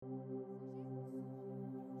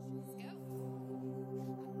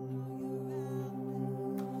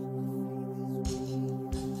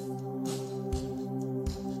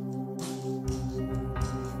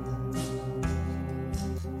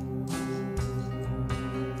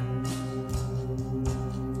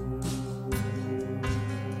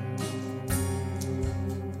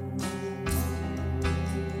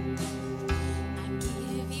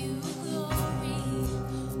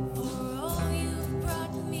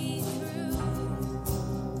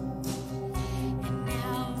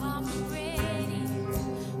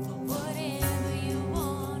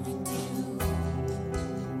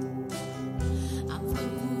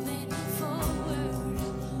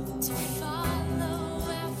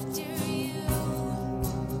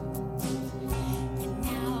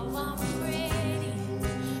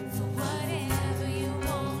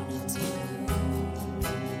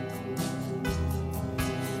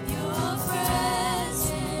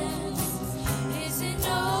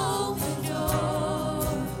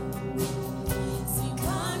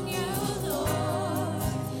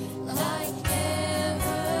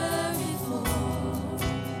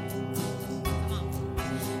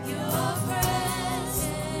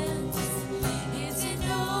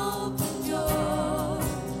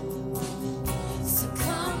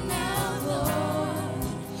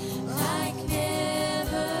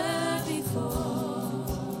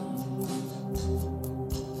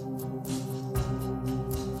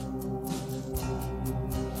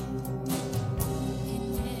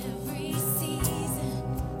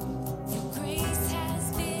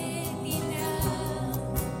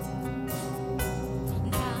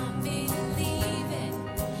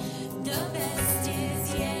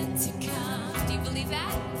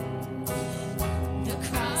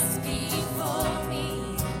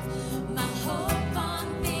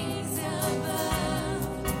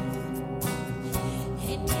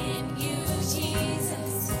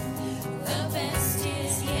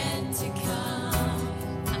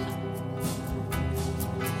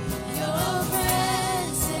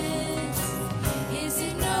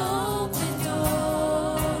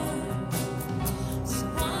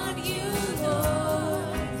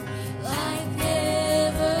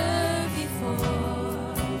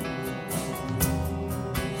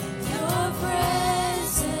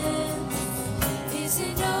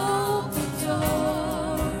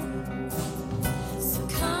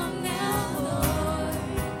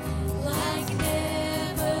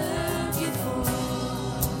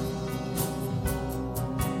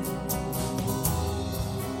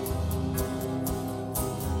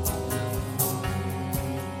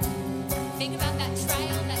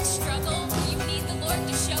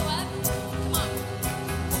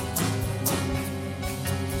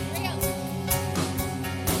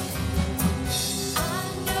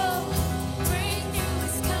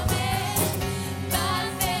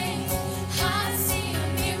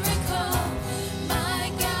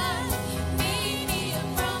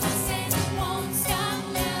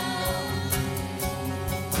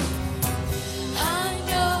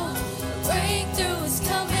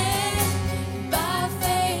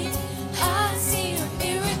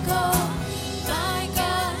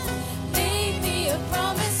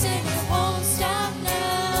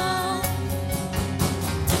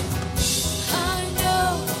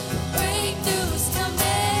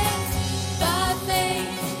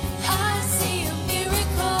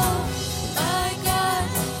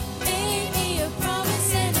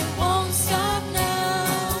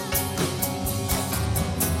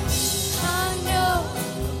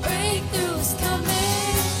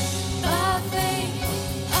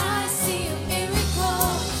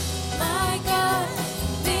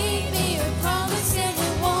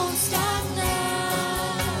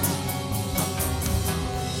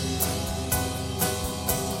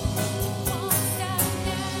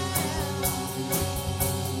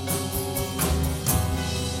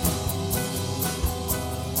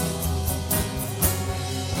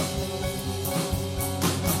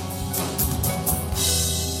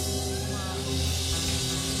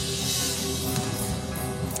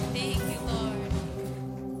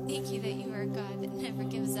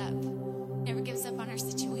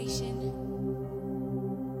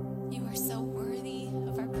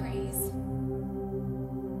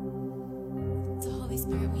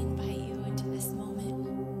Spirit, we invite you into this moment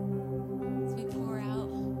as we pour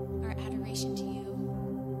out our adoration to you.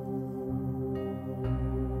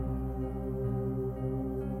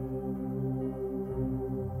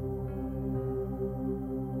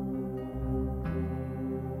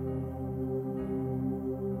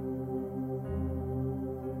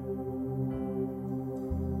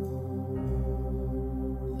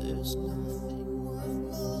 There's nothing worth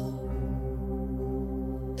more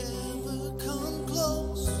ever come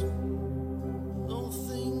close.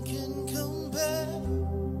 Nothing can compare.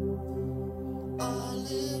 Our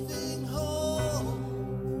living hope.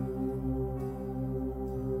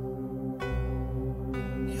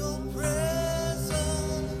 Your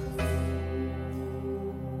presence.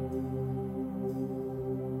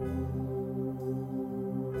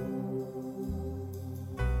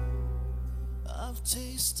 I've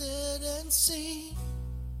tasted and seen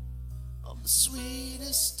of the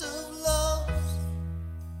sweetest of loves.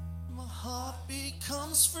 My heart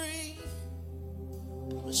becomes free.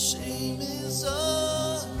 My shame is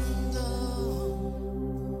undone.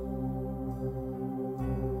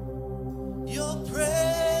 Your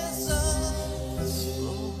presence,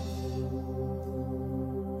 Lord.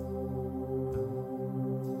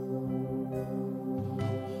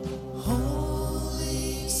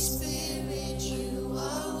 Holy Spirit, you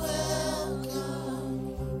are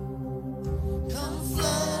welcome. Come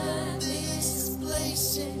flood this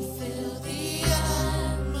place and fill the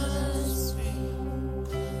atmosphere.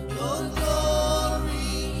 Your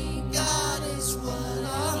glory, God, is what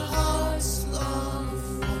our hearts long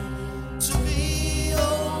for. To be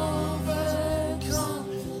overcome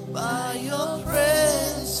by your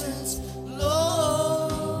presence,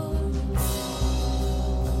 Lord.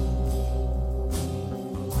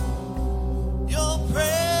 Your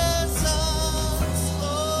presence,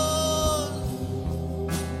 Lord.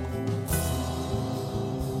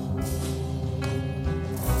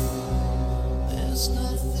 There's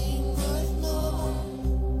nothing worth more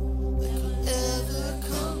that could ever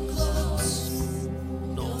come close.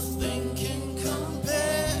 Nothing can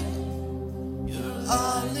compare. You're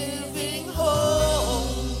our living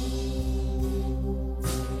hope.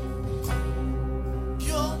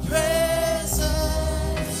 Your presence,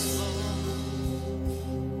 Lord.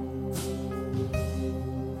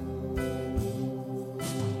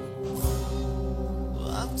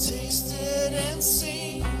 I've tasted and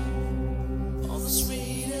seen all the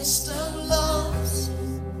sweetest of loves,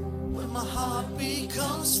 when my heart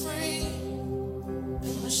becomes free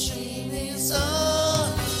and my shame is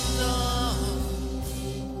undone.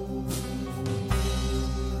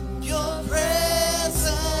 Your presence,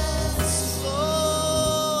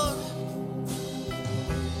 Lord.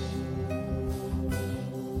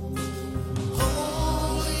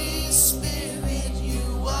 Holy Spirit,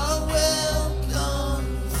 you are welcome.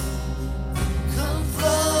 Come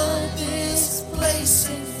flood this place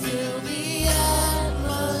and fill the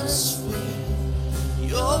atmosphere.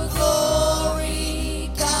 Your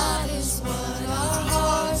glory, God, is what our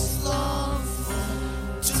hearts long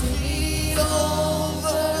for. To be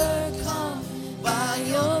overcome by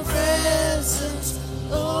your presence,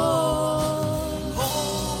 Lord.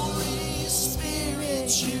 Holy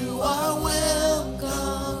Spirit, you are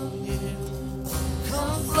welcome here.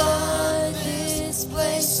 Come flood this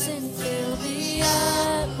place and fill the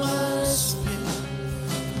atmosphere.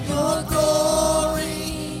 Your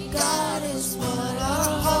glory, God, is what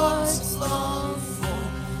our hearts long for.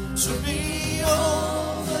 To be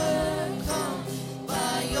overcome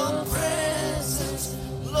by your presence,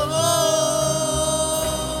 Lord.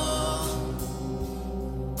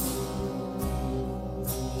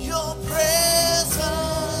 Your presence,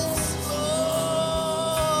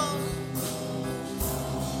 Lord.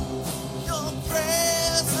 Your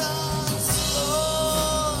presence,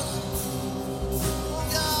 Lord. Oh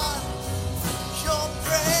God, your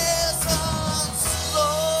presence,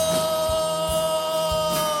 Lord.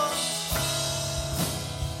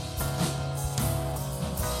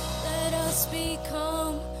 Let us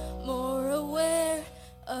become more aware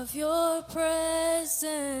of your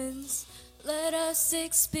presence. Let us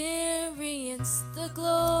experience the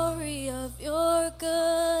glory of your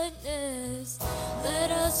goodness. Let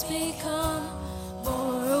us become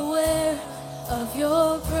more aware of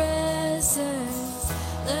your presence.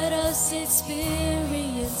 Let us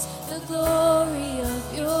experience the glory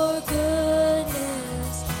of your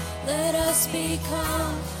goodness. Let us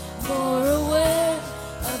become more aware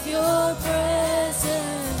of your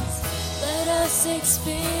presence. Let us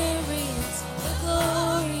experience the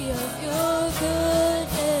glory of your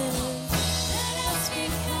goodness. Let us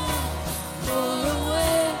become more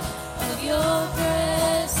aware of your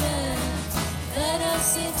presence. Let us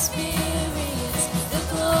experience the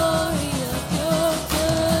glory of your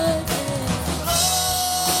goodness.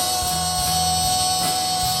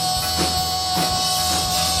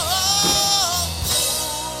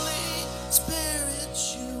 Holy Spirit,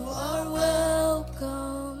 you are Are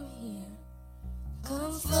welcome here.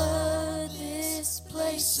 Come flood this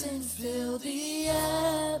place and fill the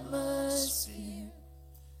atmosphere.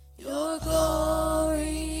 Your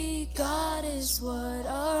glory, God, is what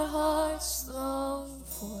our hearts long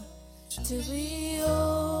for. To be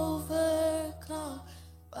overcome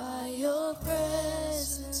by your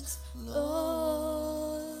presence,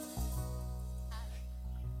 Lord.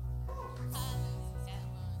 Hallelujah.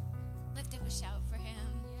 Lift up a shout for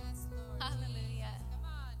him. Yes, Lord. Hallelujah. Come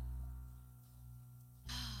on.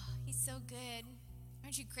 He's so good.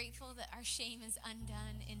 Aren't you grateful that our shame is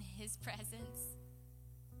undone in his presence?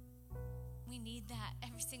 We need that.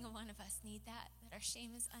 Every single one of us need that our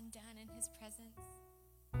shame is undone in his presence.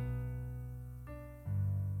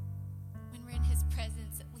 When we're in his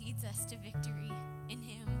presence, it leads us to victory in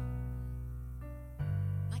him.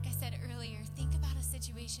 Like I said earlier, think about a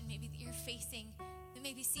situation maybe that you're facing that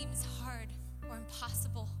maybe seems hard or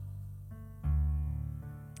impossible.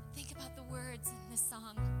 Think about the words in this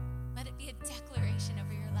song. Let it be a declaration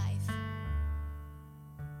over your life.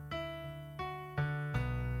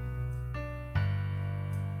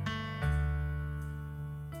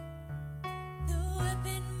 The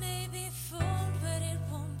weapon may be formed, but it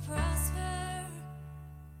won't prosper.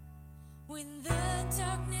 When the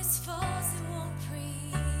darkness falls, it won't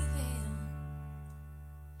prevail.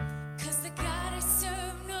 'Cause the God I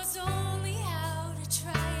serve knows only how to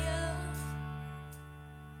triumph.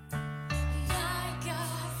 My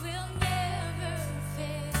God will never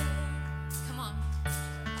fail. Come on.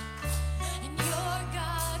 And your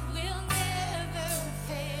God will never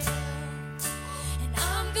fail. And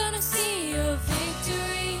I'm gonna see a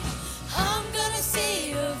victory. I'm gonna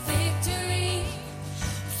see a victory.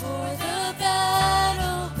 For the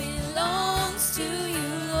battle belongs to you,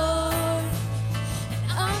 Lord.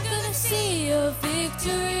 And I'm gonna see a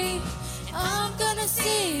victory. I'm gonna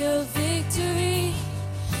see a victory.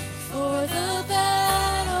 For the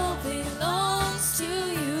battle belongs to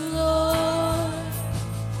you, Lord.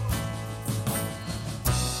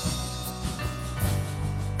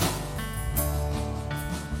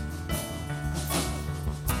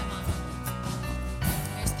 Come on.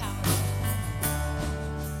 There's power.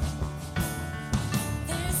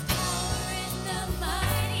 There's power in the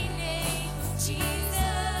mighty name of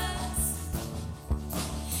Jesus.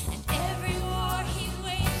 And every war he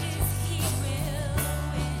wages, he will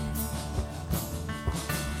win.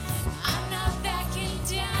 I'm not backing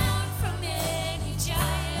down from any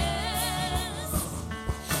giants.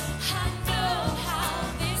 I know how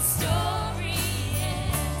this story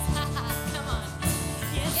ends. Come on.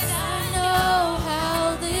 Yes, I know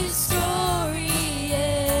how this story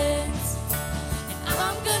ends. And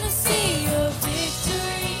I'm gonna see a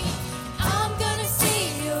victory. I'm gonna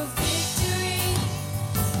see a victory.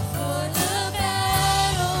 For the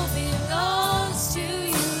battle belongs to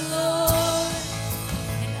you, Lord.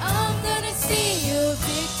 And I'm gonna see a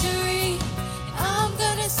victory. I'm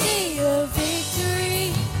gonna see a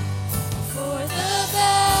victory. For the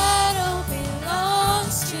battle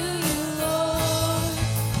belongs to you, Lord.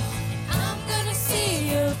 I'm gonna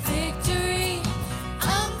see a victory.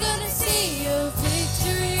 I'm gonna see a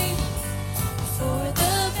victory. For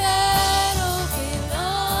the battle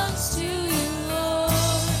belongs to you,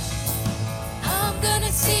 Lord. I'm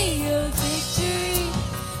gonna see a victory.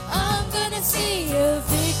 I'm gonna see a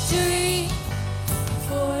victory.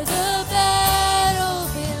 For the battle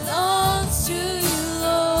belongs to you,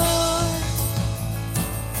 Lord.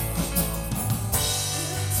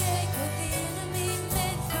 You take what the enemy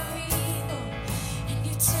meant for evil, and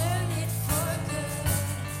you turn it for good.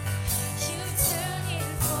 You turn it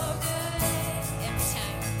for good every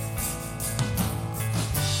time.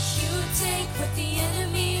 You take what the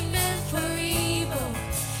enemy meant for evil,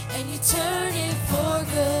 and you turn it for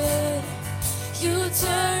good. You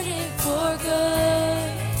turn it for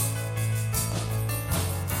good.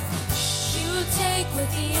 You take what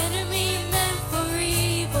the enemy meant for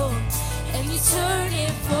evil, and you turn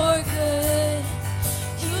it for good.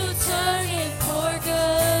 You turn it for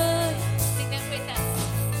good. Sing that with us.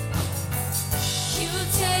 You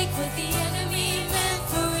take what the enemy meant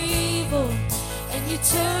for evil, and you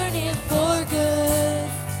turn it for good.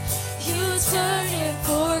 You turn it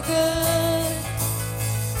for good.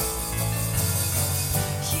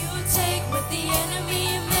 You take what the enemy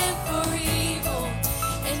meant for evil,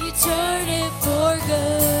 and you turn it for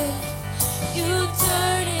good. You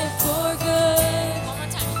turn it for good. One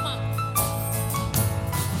more time. Come on.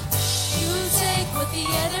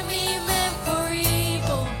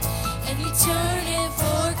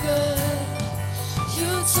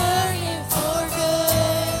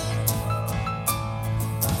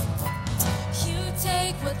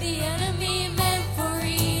 the enemy meant for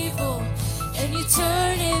evil, and you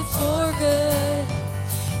turn it for good.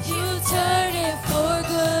 You turn it for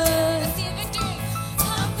good.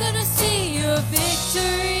 I'm gonna see your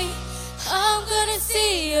victory. I'm gonna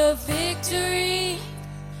see your victory.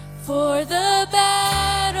 For the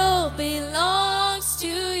battle belongs to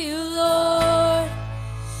you, Lord.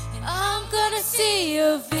 And I'm gonna see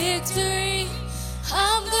your victory.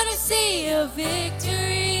 I'm gonna see your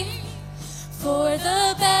victory. For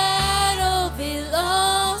the battle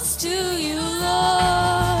belongs to you,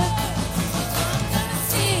 Lord. I'm gonna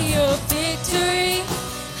see your victory.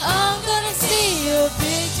 I'm gonna see your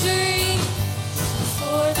victory.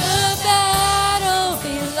 For the battle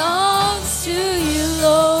belongs to you,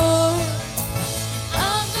 Lord.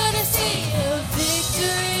 I'm gonna see your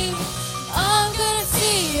victory. I'm gonna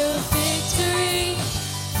see your victory.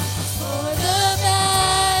 For the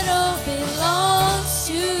battle belongs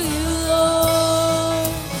to you, Lord.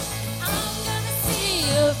 I'm gonna see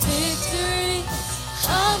your victory.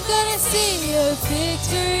 I'm gonna see your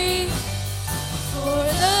victory. For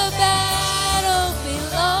the battle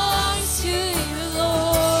belongs to you,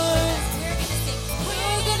 Lord.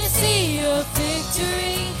 We're gonna see your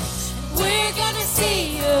victory. We're gonna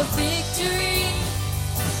see your victory.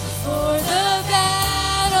 For the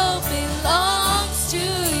battle belongs to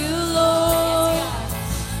you, Lord.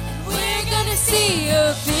 And we're gonna see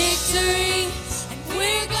your victory. And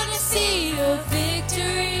we're gonna see your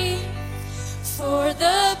victory. For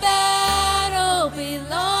the battle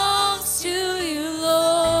belongs to you,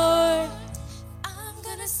 Lord. I'm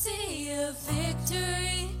gonna see your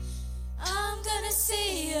victory. I'm gonna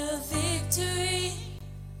see your victory.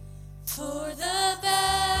 For the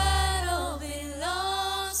battle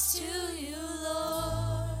belongs to you,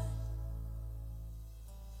 Lord.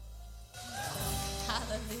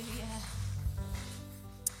 Hallelujah.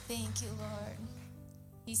 Thank you, Lord.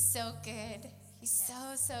 He's so good. He's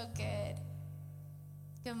so good.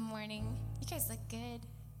 Good morning. You guys look good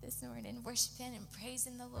this morning, worshiping and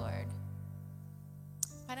praising the Lord.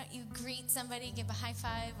 Why don't you greet somebody, give a high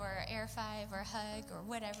five or an air five or a hug or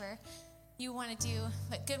whatever you want to do.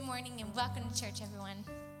 But good morning and welcome to church, everyone.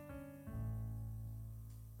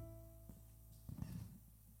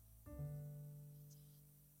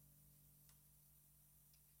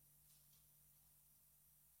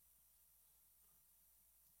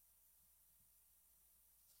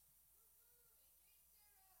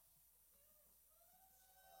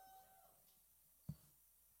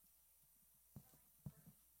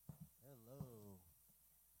 Hello.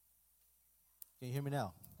 Can you hear me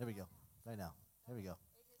now? There we go. Right now. There we go.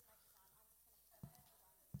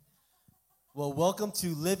 Well, welcome to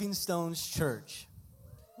Living Stones Church.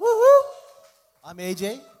 Woo-hoo! I'm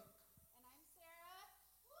AJ. And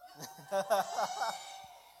I'm Sarah.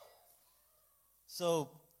 So,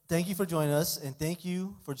 thank you for joining us, and thank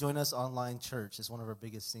you for joining us online church. It's one of our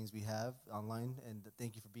biggest things we have online, and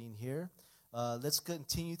thank you for being here. Let's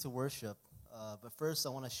continue to worship. But first, I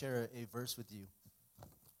want to share a verse with you.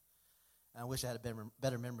 I wish I had a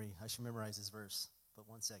better memory. I should memorize this verse. But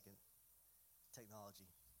one second. Technology.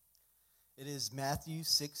 It is Matthew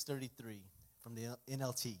 6:33 from the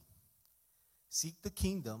NLT. Seek the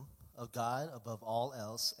kingdom of God above all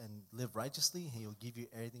else and live righteously, and He will give you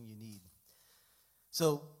everything you need.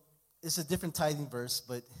 So it's a different tithing verse,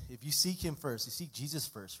 but if you seek Him first, you seek Jesus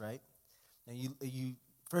first, right? And you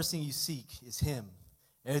first thing you seek is Him.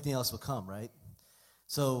 Everything else will come, right?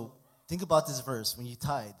 So think about this verse. When you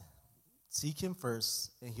tithe, seek Him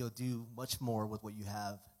first, and He'll do much more with what you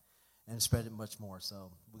have and spread it much more.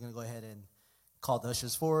 So we're going to go ahead and call the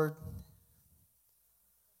ushers forward,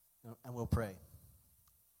 and we'll pray.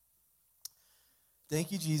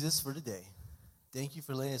 Thank you, Jesus, for today. Thank you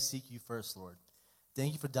for letting us seek you first, Lord.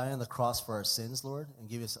 Thank you for dying on the cross for our sins, Lord, and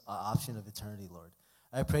give us an option of eternity, Lord.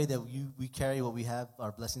 I pray that we carry what we have,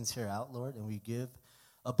 our blessings here out, Lord, and we give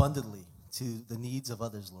abundantly to the needs of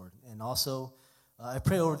others, Lord. And also, I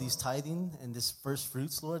pray over these tithing and this first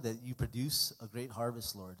fruits, Lord, that you produce a great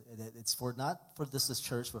harvest, Lord. And that it's not for this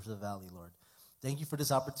church, but for the valley, Lord. Thank you for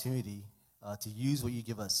this opportunity to use what you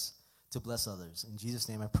give us to bless others. In Jesus'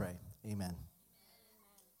 name I pray. Amen. Amen.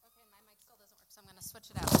 Okay, my mic still doesn't work, so I'm going to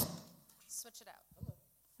switch it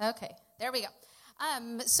out. Okay, there we go.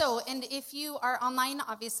 And if you are online,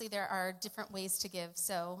 obviously there are different ways to give.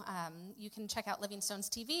 So you can check out Living Stones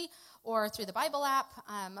TV or through the Bible app,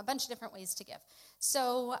 a bunch of different ways to give.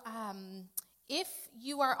 So if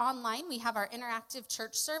you are online, we have our interactive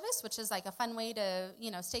church service, which is like a fun way to,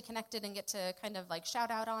 stay connected and get to kind of like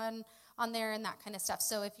shout out on there and that kind of stuff.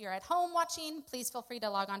 So if you're at home watching, please feel free to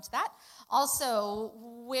log on to that. Also,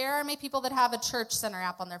 where are my people that have a Church Center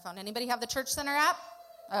app on their phone? Anybody have the Church Center app?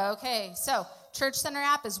 Okay, so Church Center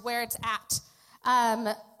app is where it's at.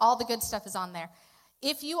 All the good stuff is on there.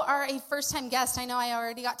 If you are a first-time guest, I know I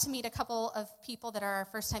already got to meet a couple of people that are our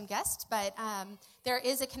first-time guests, but there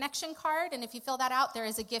is a connection card, and if you fill that out, there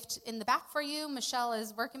is a gift in the back for you. Michelle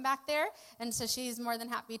is working back there, and so she's more than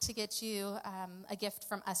happy to get you a gift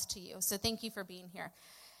from us to you. So thank you for being here.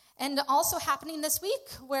 And also happening this week,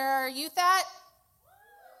 where are youth at?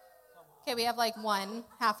 Okay, we have like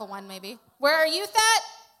half of one maybe. Where are youth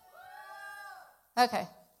at? Okay.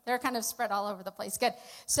 They're kind of spread all over the place. Good.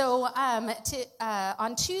 So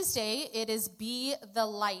on Tuesday, it is Be the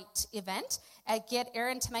Light event at Get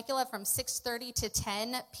Aaron Temecula from 6:30 to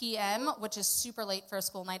 10 p.m., which is super late for a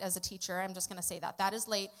school night as a teacher. I'm just going to say that. That is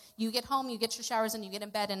late. You get home, you get your showers, and you get in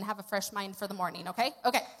bed and have a fresh mind for the morning, okay?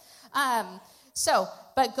 Okay.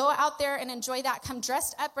 But go out there and enjoy that. Come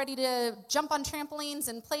dressed up, ready to jump on trampolines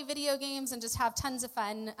and play video games and just have tons of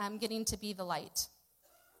fun getting to be the light.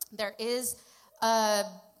 There is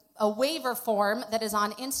a waiver form that is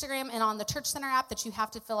on Instagram and on the Church Center app that you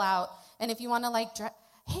have to fill out. And if you want to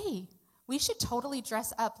hey, we should totally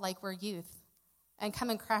dress up like we're youth and come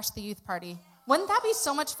and crash the youth party. Wouldn't that be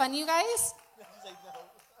so much fun, you guys?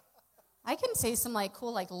 I can say some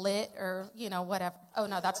cool lit or, whatever. Oh,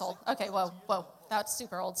 no, that's old. Okay, whoa. That's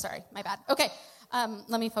super old. Sorry, my bad. Okay,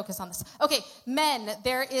 let me focus on this. Okay, men,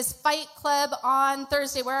 there is Fight Club on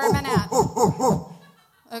Thursday. Where are men at?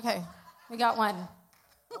 Okay, we got one.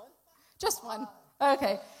 Just one.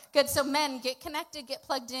 Okay, good. So men, get connected, get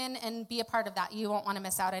plugged in, and be a part of that. You won't want to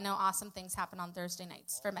miss out. I know awesome things happen on Thursday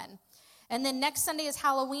nights for men. And then next Sunday is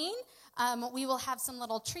Halloween. We will have some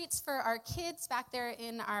little treats for our kids back there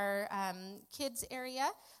in our kids area.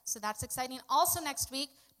 So that's exciting. Also next week,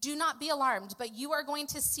 do not be alarmed, but you are going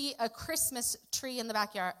to see a Christmas tree in the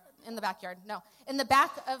backyard. In the back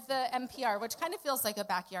of the MPR, which kind of feels like a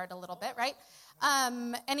backyard a little bit, right?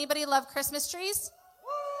 Anybody love Christmas trees?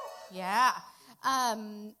 Yeah.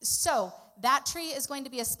 So that tree is going to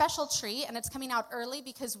be a special tree, and it's coming out early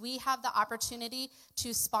because we have the opportunity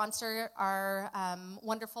to sponsor our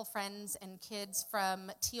wonderful friends and kids from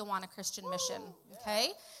Tijuana Christian Mission,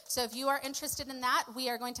 okay? So if you are interested in that, we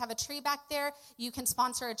are going to have a tree back there. You can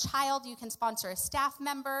sponsor a child. You can sponsor a staff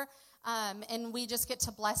member, and we just get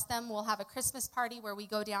to bless them. We'll have a Christmas party where we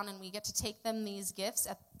go down and we get to take them these gifts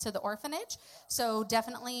to the orphanage. So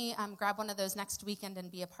definitely grab one of those next weekend and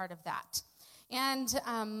be a part of that. And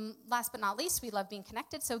last but not least, we love being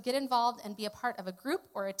connected, so get involved and be a part of a group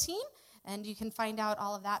or a team, and you can find out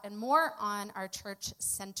all of that and more on our Church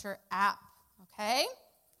Center app, okay?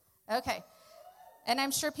 Okay. And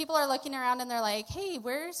I'm sure people are looking around and they're like, hey,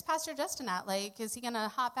 where's Pastor Justin at? Is he going to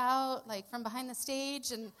hop out, from behind the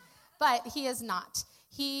stage? But he is not.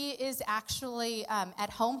 He is actually at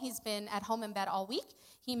home. He's been at home in bed all week.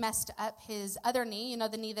 He messed up his other knee,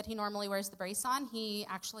 the knee that he normally wears the brace on. He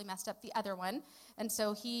actually messed up the other one. And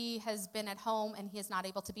so he has been at home and he is not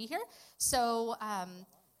able to be here. So,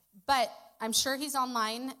 but I'm sure he's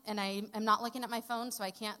online, and I am not looking at my phone, so I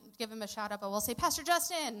can't give him a shout out, but we'll say, Pastor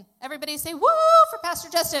Justin. Everybody say, woo, for Pastor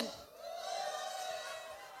Justin.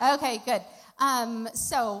 Okay, good.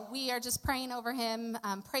 So we are just praying over him.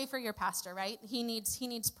 Pray for your pastor, right? He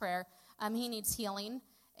needs prayer. He needs healing.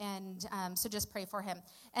 And so just pray for him.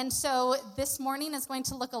 And so this morning is going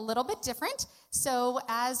to look a little bit different. So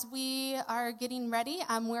as we are getting ready,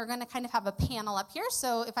 we're going to kind of have a panel up here.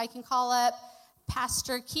 So if I can call up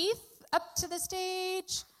Pastor Keith up to the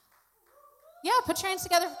stage. Yeah, put your hands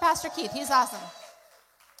together for Pastor Keith. He's awesome.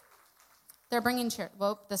 They're bringing chairs.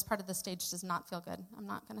 Whoa, this part of the stage does not feel good. I'm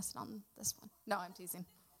not going to sit on this one. No, I'm teasing.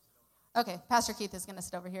 Okay, Pastor Keith is going to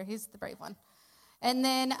sit over here. He's the brave one. And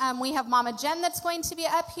then we have Mama Jen that's going to be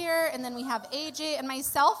up here. And then we have AJ and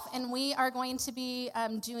myself. And we are going to be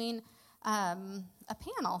doing a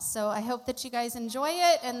panel. So I hope that you guys enjoy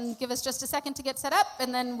it. And give us just a second to get set up.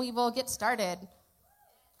 And then we will get started.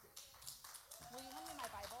 Will you hand me my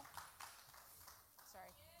Bible? Sorry.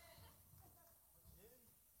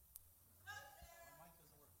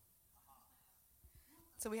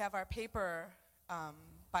 So we have our paper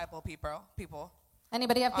Bible people.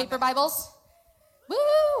 Anybody have paper Bibles?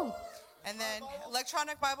 Woo! And then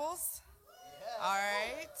electronic Bibles. Yeah. All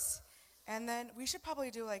right. And then we should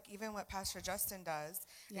probably do even what Pastor Justin does.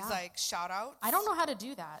 Yeah. It's shout outs. I don't know how to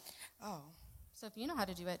do that. Oh. So if you know how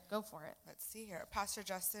to do it, go for it. Let's see here. Pastor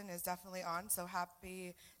Justin is definitely on. So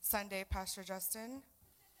happy Sunday, Pastor Justin.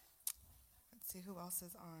 Let's see who else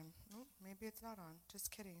is on. Oh, maybe it's not on.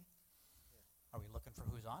 Just kidding. Are we looking for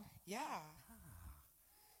who's on? Yeah.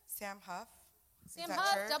 Sam Huff. Sam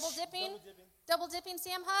Huff, church? Double dipping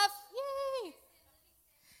Sam Huff. Yay!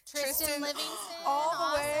 Tristan Livingston. All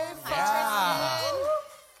the way awesome. from Hi,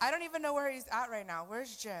 I don't even know where he's at right now.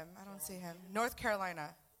 Where's Jim? I don't see him. North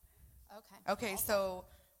Carolina. Okay. Okay, so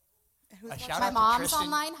who's A watching? shout My out to mom's Tristan.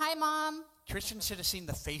 online. Hi, Mom. Tristan should have seen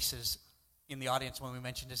the faces in the audience when we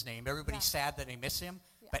mentioned his name. Everybody's Yeah. sad that they miss him,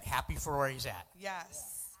 but happy for where he's at.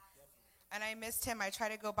 Yes. And I missed him. I tried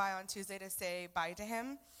to go by on Tuesday to say bye to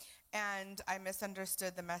him, and I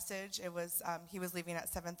misunderstood the message. It was he was leaving at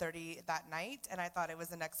 7:30 that night, and I thought it was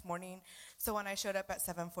the next morning. So when I showed up at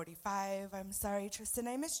 7:45, I'm sorry, Tristan,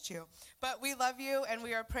 I missed you. But we love you, and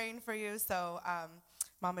we are praying for you. So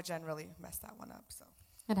Mama Jen really messed that one up. So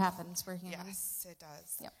It happens. We're human. yes, it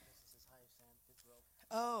does. Yep.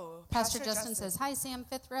 Oh, Pastor Justin says, "Hi, Sam,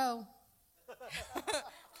 5th row."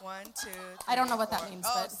 1, 2, 3, I don't know what that 4. means,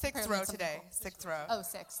 Oh, but 6th apparently row some today. people- 6th row. Oh,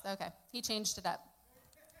 6th. Okay. He changed it up.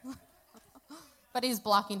 But he's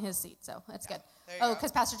blocking his seat, so that's good. there you Oh, go.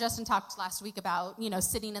 because Pastor Justin talked last week about,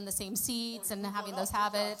 sitting in the same seats and having those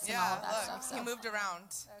habits and all of that Yeah, stuff. look, So. he moved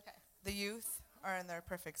around. Okay. The youth are in their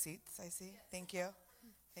perfect seats, I see. Thank you.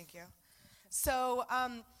 Thank you. So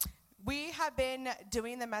we have been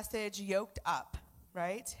doing the message Yoked Up,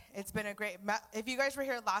 right? It's been a great, if you guys were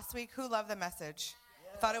here last week, who loved the message?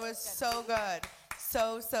 Thought it was so good.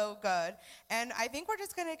 So good. And I think we're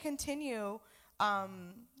just going to continue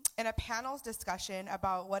in a panel's discussion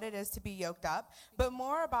about what it is to be yoked up, but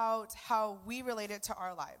more about how we relate it to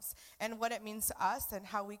our lives and what it means to us and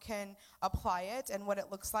how we can apply it and what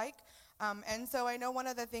it looks like. And so I know one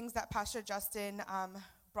of the things that Pastor Justin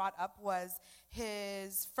brought up was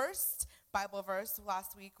his first Bible verse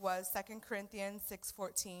last week was 2 Corinthians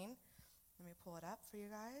 6:14. Let me pull it up for you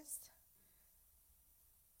guys.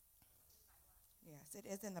 Yes, it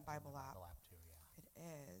is in the Bible app. Bible app too, yeah.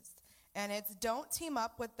 It is. And it's don't team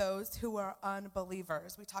up with those who are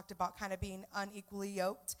unbelievers. We talked about kind of being unequally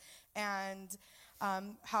yoked and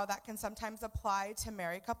how that can sometimes apply to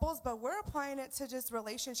married couples, but we're applying it to just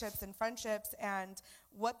relationships and friendships and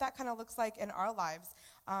what that kind of looks like in our lives.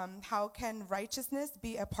 How can righteousness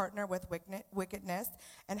be a partner with wickedness,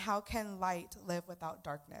 and how can light live without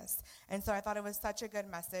darkness? And so I thought it was such a good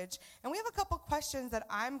message. And we have a couple questions that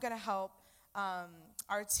I'm going to help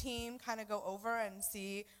our team kind of go over and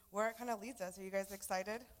see where it kind of leads us. Are you guys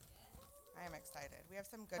excited? I am excited. We have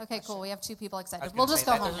some good Okay, questions. cool. We have 2 people I excited. was We'll gonna just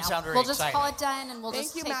say, go that home doesn't now. sound very We'll just call exciting. it done, and we'll Thank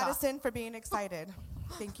just you, take off. Madison, for being excited.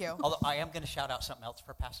 Thank you. Although I am going to shout out something else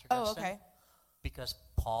for Pastor Oh, Justin. okay. Because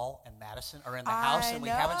Paul and Madison are in the house, I and we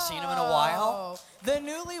haven't seen them in a while. know. The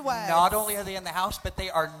newlyweds. Not only are they in the house, but they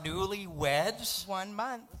are newlyweds. 1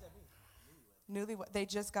 month. Newlywed. They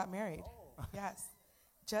just got married. Yes.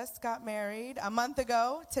 Just got married a month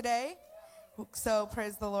ago today. So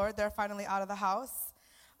praise the Lord. They're finally out of the house.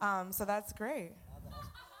 So that's great.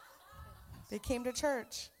 They came to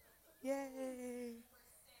church. Yay.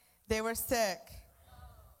 They were sick.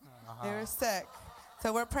 They were sick.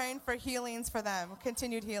 So we're praying for healings for them,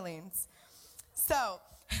 continued healings. So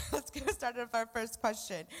let's get started with our first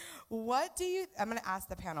question. I'm going to ask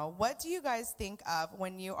the panel, what do you guys think of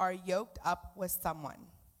when you are yoked up with someone?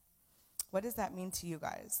 What does that mean to you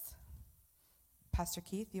guys? Pastor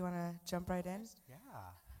Keith, you want to jump right in? Yeah.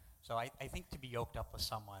 So I think to be yoked up with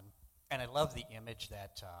someone, and I love the image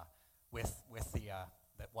that with the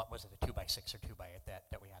what was it, a 2x6 or 2x8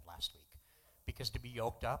 that we had last week, because to be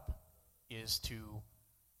yoked up is to,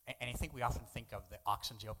 and I think we often think of the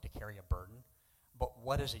oxen's yoke to carry a burden, but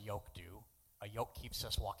what does a yoke do? A yoke keeps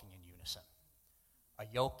us walking in unison. A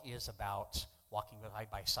yoke is about walking side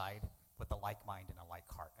by side with a like mind and a like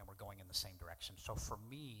heart, and we're going in the same direction. So for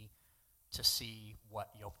me, to see what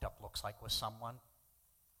yoked up looks like with someone,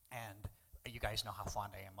 and you guys know how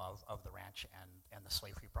fond I am of the ranch and the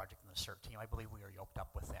Slave Free Project and the CERT team. I believe we are yoked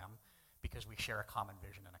up with them because we share a common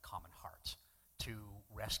vision and a common heart to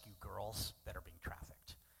rescue girls that are being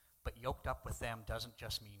trafficked. But yoked up with them doesn't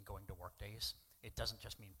just mean going to work days. It doesn't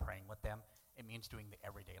just mean praying with them. It means doing the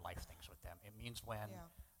everyday life things with them. It means when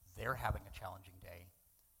they're having a challenging day,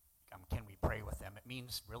 can we pray with them? It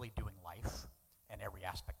means really doing life and every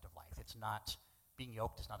aspect of life. It's not, being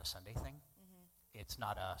yoked is not a Sunday thing. It's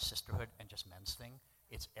not a sisterhood and just men's thing.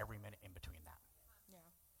 It's every minute in between that.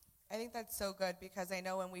 I think that's so good because I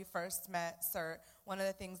know when we first met CERT, one of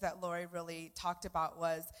the things that Lori really talked about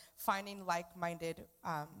was finding like-minded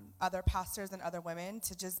other pastors and other women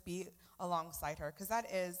to just be alongside her, because that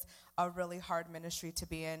is a really hard ministry to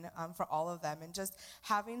be in for all of them. And just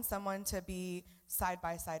having someone to be side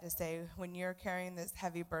by side to say, when you're carrying this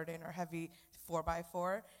heavy burden or heavy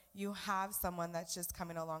 4x4, you have someone that's just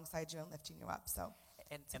coming alongside you and lifting you up. So,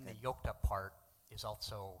 And the yoked up part is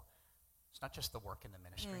also, it's not just the work in the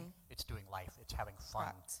ministry. It's doing life. It's having fun.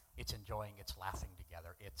 Correct. It's enjoying. It's laughing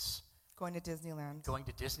together. It's going to Disneyland. going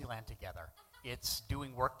to Disneyland together. It's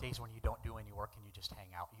doing work days when you don't do any work and you just hang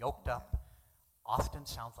out. Yoked up often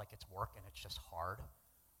sounds like it's work and it's just hard.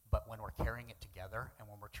 But when we're carrying it together and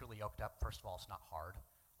when we're truly yoked up, first of all, it's not hard.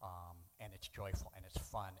 And it's joyful and it's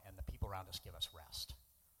fun. And the people around us give us rest.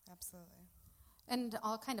 Absolutely. And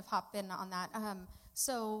I'll kind of hop in on that.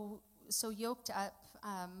 So yoked up,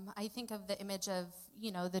 I think of the image of,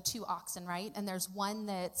 the two oxen, right? And there's one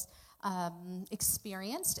that's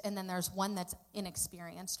experienced, and then there's one that's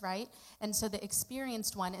inexperienced, right? And so the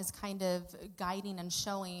experienced one is kind of guiding and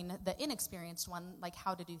showing the inexperienced one, like,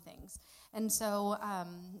 how to do things. And so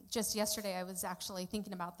just yesterday, I was actually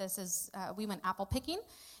thinking about this as we went apple picking,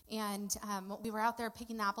 and we were out there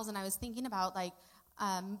picking the apples, and I was thinking about, like,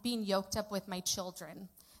 being yoked up with my children.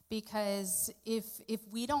 Because if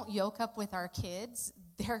we don't yoke up with our kids,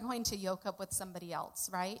 they're going to yoke up with somebody else,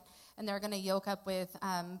 right? And they're going to yoke up with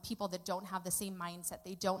people that don't have the same mindset.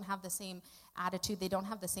 They don't have the same attitude. They don't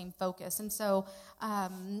have the same focus. And so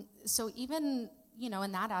even,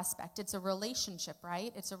 in that aspect, it's a relationship,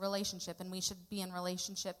 right? It's a relationship, and we should be in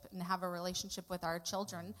relationship and have a relationship with our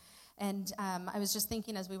children. And I was just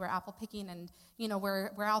thinking as we were apple picking, and,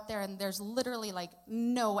 we're out there, and there's literally, like,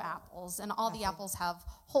 no apples, and all the apples have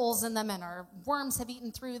holes in them, and our worms have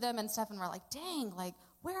eaten through them and stuff, and we're like, dang, like,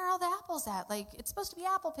 where are all the apples at? Like, it's supposed to be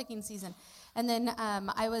apple picking season. And then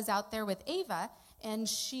I was out there with Ava, and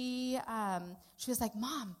she was like,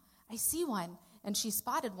 Mom, I see one. And she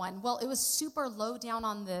spotted one. Well, it was super low down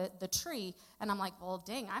on the tree. And I'm like, well,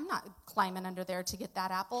 dang, I'm not climbing under there to get that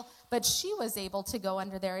apple. But she was able to go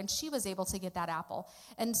under there, and she was able to get that apple.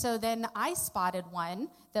 And so then I spotted one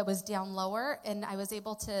that was down lower, and I was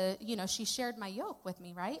able to, she shared my yoke with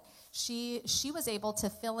me, right? She was able to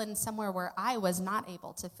fill in somewhere where I was not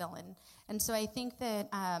able to fill in. And so I think that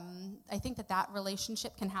that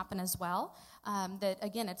relationship can happen as well. That,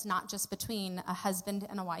 again, it's not just between a husband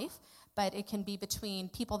and a wife, but it can be between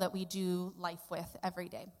people that we do life with every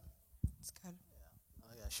day. That's good.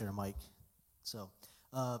 I got to share a mic. So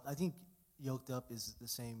I think yoked up is the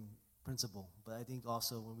same principle, but I think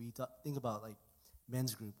also when we think about, like,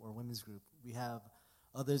 men's group or women's group, we have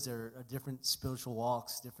others that are different spiritual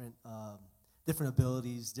walks, different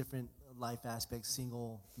abilities, different life aspects,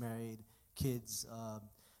 single, married, kids.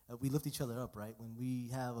 We lift each other up, right? When we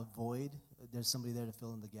have a void, there's somebody there to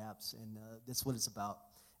fill in the gaps, and that's what it's about.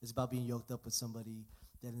 It's about being yoked up with somebody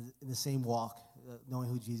that is in the same walk, knowing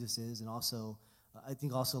who Jesus is, and also, I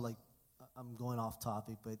think also, like, I'm going off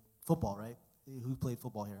topic, but football, right? Who played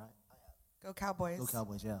football here? Go Cowboys. Go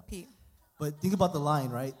Cowboys, yeah. Pete. But think about the line,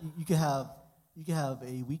 right? You could have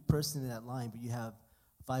a weak person in that line, but you have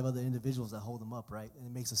 5 other individuals that hold them up, right? And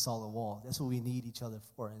it makes a solid wall. That's what we need each other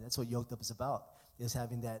for, and that's what yoked up is about, is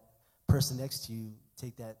having that person next to you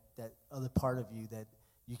take that other part of you that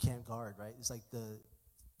you can't guard, right? It's like the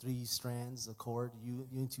 3 strands, a cord, you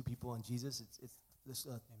and 2 people on Jesus. It's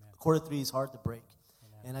a cord of 3 is hard to break.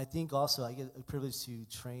 Amen. And I think also I get a privilege to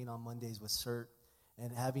train on Mondays with CERT,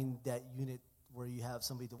 and having that unit where you have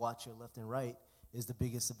somebody to watch your left and right is the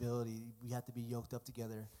biggest ability. We have to be yoked up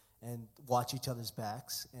together and watch each other's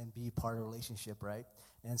backs and be part of a relationship, right?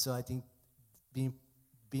 And so I think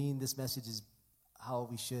being this message is how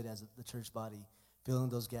we should, as the church body, fill in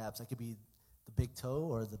those gaps. I could be the big toe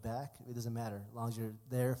or the back, it doesn't matter, as long as you're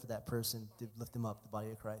there for that person to lift them up, the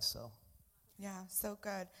body of Christ. So, yeah, so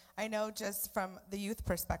good. I know just from the youth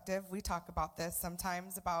perspective, we talk about this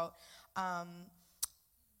sometimes about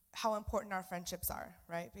how important our friendships are,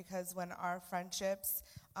 right? Because when our friendships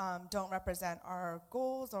don't represent our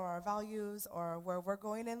goals or our values or where we're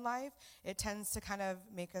going in life, it tends to kind of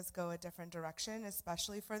make us go a different direction,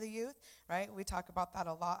 especially for the youth, right? We talk about that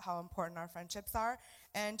a lot, how important our friendships are.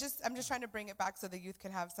 And I'm just trying to bring it back so the youth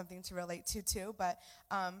can have something to relate to too, but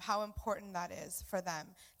how important that is for them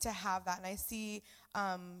to have that. And I see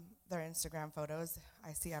their Instagram photos.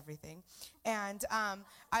 I see everything. And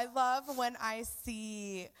I love when I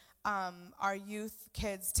see our youth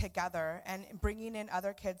kids together and bringing in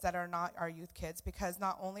other kids that are not our youth kids, because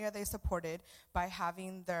not only are they supported by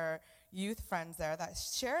having their youth friends there that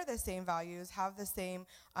share the same values, have the same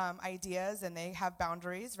ideas, and they have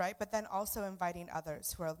boundaries, right? But then also inviting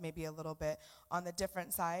others who are maybe a little bit on the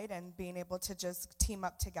different side and being able to just team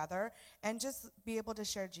up together and just be able to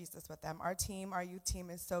share Jesus with them. Our youth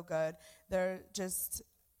team is so good. They're just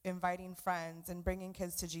inviting friends and bringing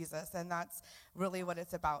kids to Jesus, and that's really what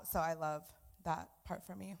it's about. So I love that part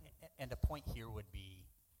for me. And the point here would be,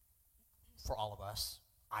 for all of us,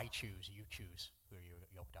 I choose, you choose who you're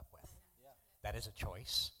yoked up with. Yeah. That is a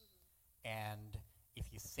choice. And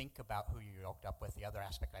if you think about who you're yoked up with, the other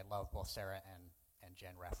aspect I love, both Sarah and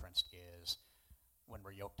Jen referenced, is when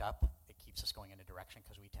we're yoked up, it keeps us going in a direction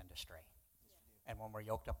because we tend to stray. And when we're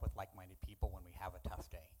yoked up with like-minded people, when we have a tough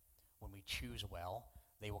day, when we choose well,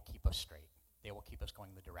 they will keep us straight. They will keep us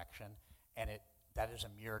going the direction. And that is a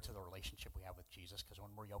mirror to the relationship we have with Jesus, because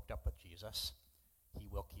when we're yoked up with Jesus, he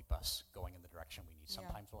will keep us going in the direction we need.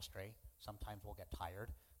 Sometimes we'll stray, sometimes we'll get tired,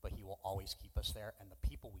 but he will always keep us there. And the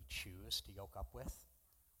people we choose to yoke up with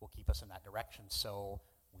will keep us in that direction. So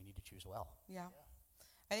we need to choose well. Yeah.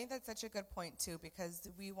 I think that's such a good point, too, because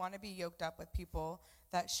we want to be yoked up with people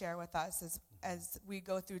that share with us as we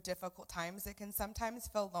go through difficult times. It can sometimes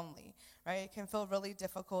feel lonely, right? It can feel really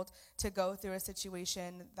difficult to go through a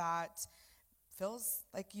situation that feels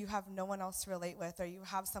like you have no one else to relate with, or you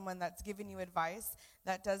have someone that's giving you advice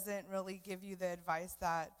that doesn't really give you the advice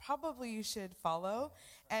that probably you should follow.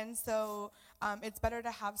 And so it's better to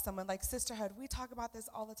have someone like sisterhood. We talk about this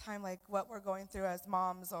all the time, like what we're going through as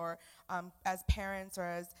moms or as parents or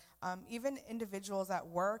as even individuals at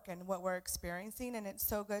work and what we're experiencing. And it's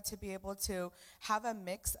so good to be able to have a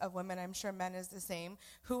mix of women, I'm sure men is the same,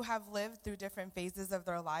 who have lived through different phases of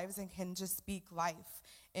their lives and can just speak life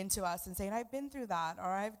into us and saying, I've been through that, or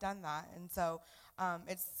I've done that. And so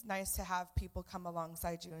it's nice to have people come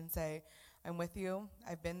alongside you and say, I'm with you,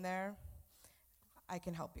 I've been there, I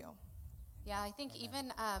can help you. Yeah, I think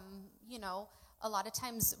even, a lot of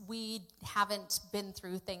times we haven't been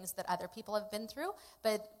through things that other people have been through,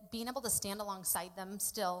 but being able to stand alongside them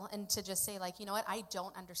still and to just say, like, you know what, I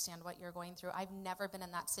don't understand what you're going through. I've never been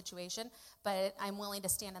in that situation, but I'm willing to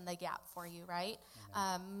stand in the gap for you, right?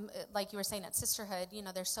 Like you were saying at Sisterhood,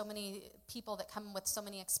 there's so many people that come with so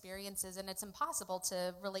many experiences, and it's impossible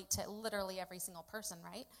to relate to literally every single person,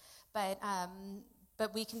 right?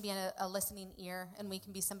 But we can be a listening ear, and we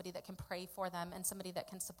can be somebody that can pray for them and somebody that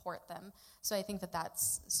can support them. So I think that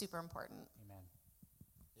that's super important. Amen.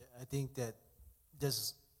 Yeah, I think that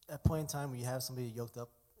there's a point in time when you have somebody yoked up,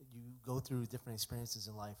 you go through different experiences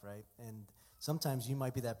in life, right? And sometimes you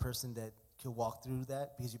might be that person that could walk through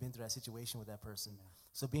that because you've been through that situation with that person. Yeah.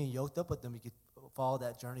 So being yoked up with them, you could follow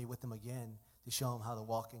that journey with them again to show them how to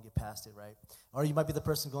walk and get past it, right? Or you might be the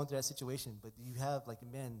person going through that situation, but you have, like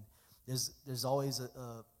men, there's always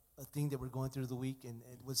a thing that we're going through the week, and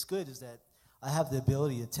what's good is that I have the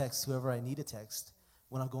ability to text whoever I need to text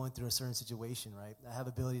when I'm going through a certain situation, right? I have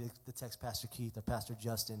ability to text Pastor Keith or Pastor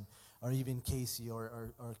Justin or even Casey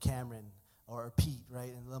or Cameron or Pete, right?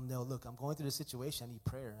 And let them know, look, I'm going through this situation. I need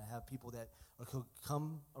prayer. And I have people that could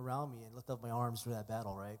come around me and lift up my arms for that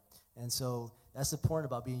battle, right? And so that's the point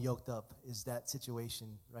about being yoked up is that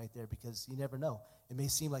situation right there, because you never know. It may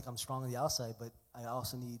seem like I'm strong on the outside, but I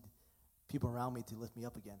also need people around me to lift me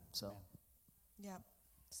up again. So, yeah,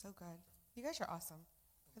 so good. You guys are awesome.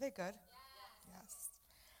 Are they good? Yes.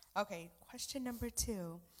 Okay, question number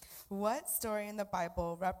 2. What story in the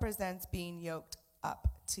Bible represents being yoked up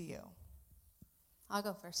to you? I'll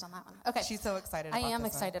go first on that one. Okay. She's so excited about this. I am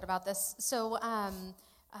excited about this. So,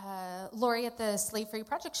 Lori at the Slave Free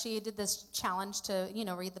Project, she did this challenge to,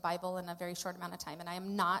 read the Bible in a very short amount of time, and I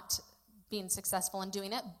am not being successful in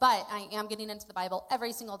doing it, but I am getting into the Bible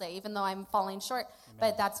every single day, even though I'm falling short. Amen.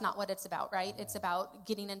 But that's not what it's about, right? Amen. It's about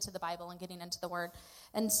getting into the Bible and getting into the Word.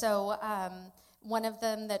 And so one of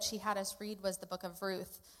them that she had us read was the book of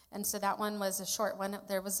Ruth. And so that one was a short one.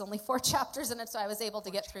 There was only 4 chapters in it, so I was able to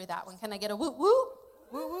get through that one. Can I get a woo woo?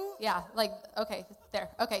 Woo woo? Yeah, okay, there.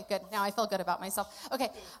 Okay, good. Now I feel good about myself. Okay,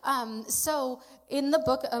 so in the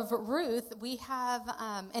book of Ruth, we have,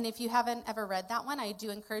 and if you haven't ever read that one, I do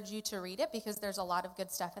encourage you to read it because there's a lot of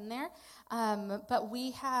good stuff in there. But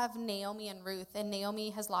we have Naomi and Ruth, and Naomi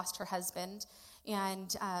has lost her husband,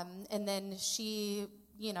 and then she,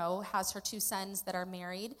 has her 2 sons that are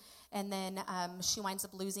married, and then she winds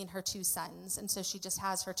up losing her 2 sons, and so she just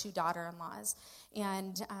has her 2 daughter-in-laws,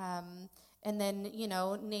 and then,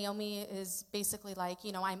 Naomi is basically like,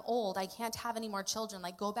 I'm old. I can't have any more children.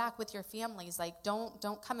 Like, go back with your families. Like, don't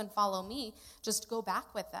come and follow me. Just go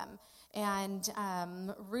back with them. And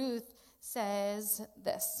Ruth says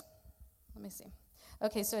this. Let me see.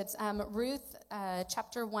 Okay, so it's Ruth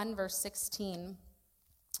chapter 1, verse 16.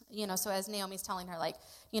 So as Naomi's telling her, like,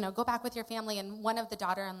 go back with your family. And one of the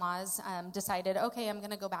daughter-in-laws decided, okay, I'm going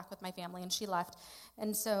to go back with my family. And she left.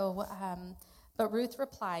 And so... But Ruth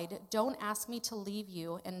replied, don't ask me to leave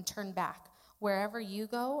you and turn back. Wherever you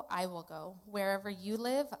go, I will go. Wherever you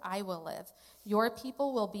live, I will live. Your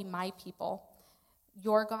people will be my people.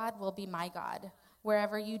 Your God will be my God.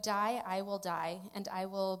 Wherever you die, I will die, and I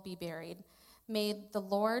will be buried. May the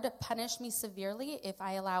Lord punish me severely if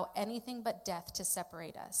I allow anything but death to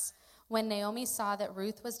separate us. When Naomi saw that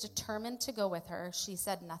Ruth was determined to go with her, she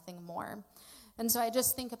said nothing more. And so I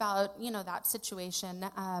just think about, that situation.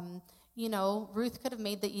 Ruth could have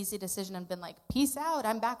made the easy decision and been like, peace out,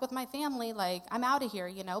 I'm back with my family, like, I'm out of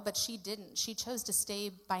here, but she didn't. She chose to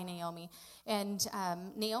stay by Naomi. And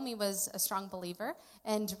Naomi was a strong believer,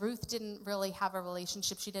 and Ruth didn't really have a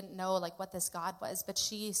relationship. She didn't know, like, what this God was, but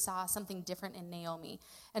she saw something different in Naomi.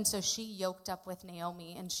 And so she yoked up with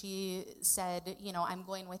Naomi, and she said, I'm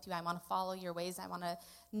going with you. I want to follow your ways. I want to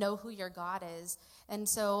know who your God is. And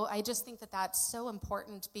so I just think that that's so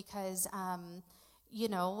important because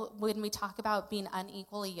when we talk about being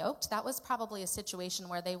unequally yoked, that was probably a situation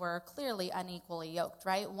where they were clearly unequally yoked,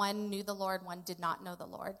 right? One knew the Lord, one did not know the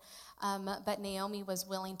Lord. But Naomi was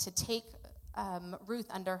willing to take Ruth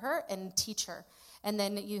under her and teach her. And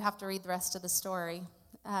then you have to read the rest of the story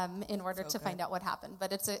in order to find out what happened.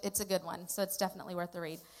 But it's a good one, so it's definitely worth the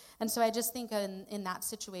read. And so I just think in that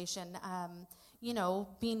situation,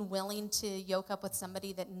 being willing to yoke up with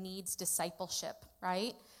somebody that needs discipleship,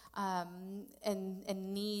 right?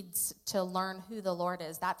 And needs to learn who the Lord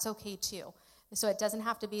is. That's okay too. So it doesn't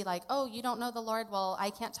have to be like, oh, you don't know the Lord, well, I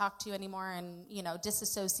can't talk to you anymore and,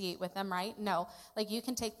 disassociate with them, right? No, like you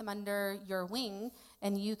can take them under your wing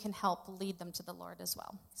and you can help lead them to the Lord as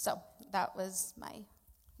well. So that was my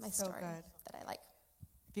so story good. that I like.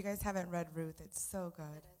 If you guys haven't read Ruth, it's so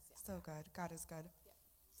good. So good. God is good. Yeah.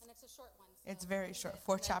 And it's a short one. So it's very short.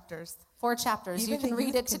 4 chapters. 4 chapters. Even you can the read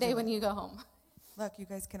youth it can today do when it. you go home. Look, you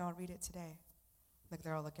guys can all read it today. Like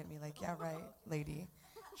they're all looking at me like, yeah, right, lady.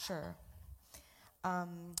 Sure.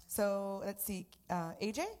 So let's see.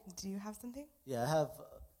 AJ, do you have something? Yeah, I have.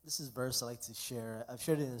 This is a verse I like to share. I've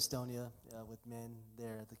shared it in Estonia with men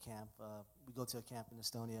there at the camp. We go to a camp in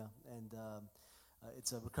Estonia, and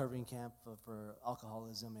it's a recovering camp for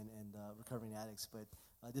alcoholism and recovering addicts. But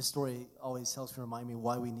this story always helps to remind me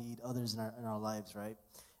why we need others in our lives, right?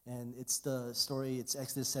 And it's the story. It's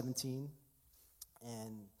Exodus 17,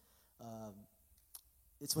 and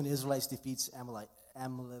it's when the Israelites defeats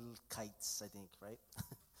Amalekites, I think, right?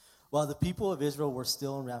 While the people of Israel were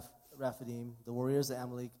still in Rephidim, the warriors of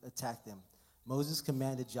Amalek attacked them. Moses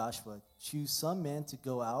commanded Joshua, choose some men to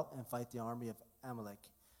go out and fight the army of Amalek.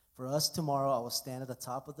 For us tomorrow I will stand at the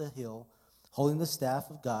top of the hill, holding the staff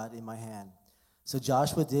of God in my hand. So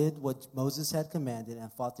Joshua did what Moses had commanded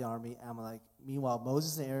and fought the army of Amalek. Meanwhile,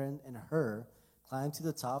 Moses, Aaron, and Hur climbed to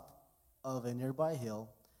the top of a nearby hill.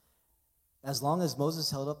 As long as Moses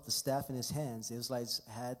held up the staff in his hands, the Israelites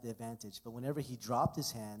had the advantage. But whenever he dropped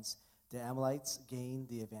his hands, the Amalekites gained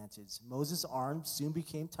the advantage. Moses' arms soon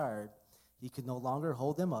became tired. He could no longer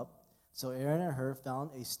hold them up. So Aaron and Hur found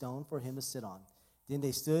a stone for him to sit on. Then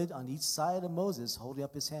they stood on each side of Moses, holding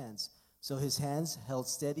up his hands. So his hands held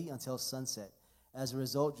steady until sunset. As a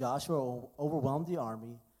result, Joshua overwhelmed the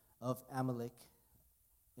army of Amalek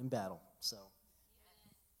in battle.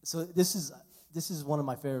 So this is one of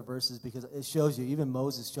my favorite verses because it shows you, even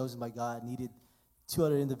Moses, chosen by God, needed 2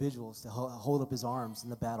 other individuals to hold up his arms in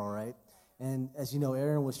the battle, right? And as you know,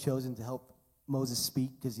 Aaron was chosen to help Moses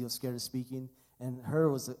speak because he was scared of speaking, and Hur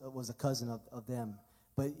was a cousin of them.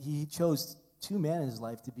 But he chose 2 men in his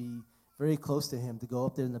life to be very close to him, to go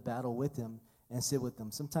up there in the battle with him and sit with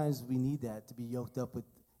them. Sometimes we need that, to be yoked up with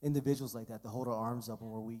individuals like that, to hold our arms up when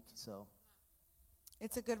we're weak, so...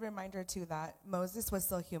 It's a good reminder, too, that Moses was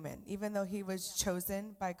still human. Even though he was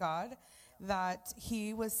chosen by God, that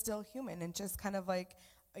he was still human. And just kind of like,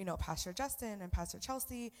 Pastor Justin and Pastor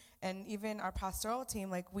Chelsea and even our pastoral team,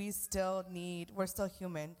 like we're still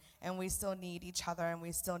human. And we still need each other. And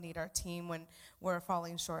we still need our team when we're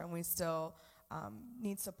falling short. And we still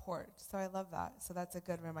need support. So I love that. So that's a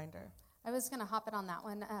good reminder. I was going to hop in on that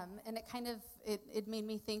one. And it kind of, it made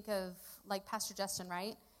me think of like Pastor Justin,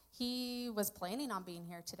 right? He was planning on being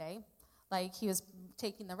here today. Like he was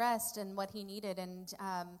taking the rest and what he needed.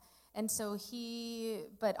 And so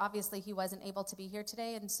but obviously he wasn't able to be here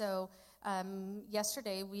today. And so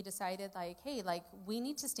yesterday we decided hey, we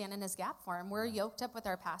need to stand in his gap for him. We're yoked up with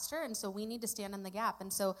our pastor. And so we need to stand in the gap.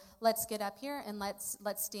 And so let's get up here and let's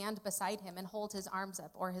stand beside him and hold his arms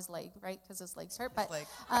up or his leg, right? Because his leg's hurt. But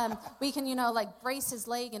we can, brace his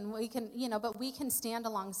leg and we can, but we can stand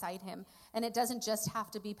alongside him. And it doesn't just have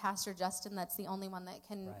to be Pastor Justin. That's the only one that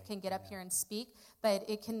can get up here and speak. But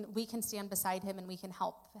we can stand beside him and we can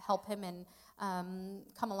help him and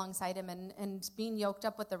come alongside him. And being yoked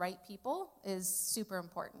up with the right people is super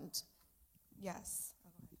important. Yes.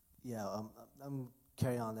 Yeah, I'm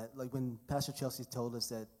carrying on that. Like when Pastor Chelsea told us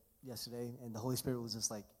that yesterday, and the Holy Spirit was just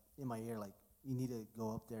like in my ear, like you need to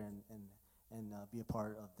go up there and be a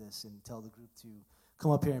part of this and tell the group to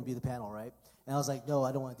come up here and be the panel, right? And I was like, no,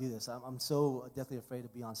 I don't want to do this. I'm so deathly afraid to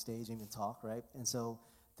be on stage and even talk, right? And so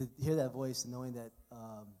to hear that voice and knowing that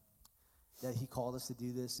that he called us to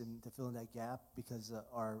do this and to fill in that gap because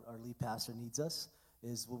our lead pastor needs us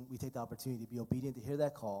is when we take the opportunity to be obedient, to hear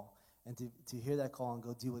that call, and to hear that call and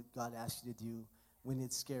go do what God asks you to do when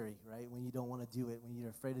it's scary, right? When you don't want to do it, when you're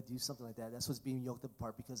afraid to do something like that. That's what's being yoked up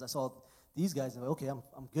apart, because I saw these guys, and I'm like, okay,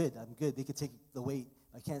 I'm good. They could take the weight.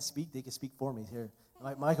 I can't speak. They can speak for me. Here,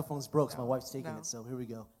 my microphone's broke, so my wife's taking it, so here we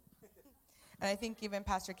go. And I think even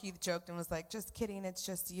Pastor Keith joked and was like, just kidding, it's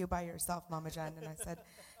just you by yourself, Mama Jen. And I said,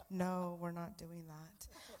 no, we're not doing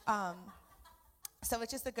that. So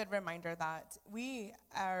it's just a good reminder that we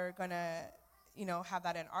are going to, have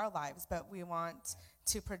that in our lives, but we want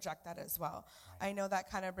to project that as well. I know that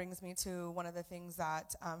kind of brings me to one of the things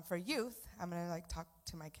that for youth, I'm going to talk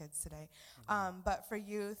to my kids today, but for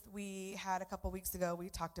youth, we had a couple weeks ago, we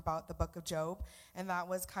talked about the book of Job, and that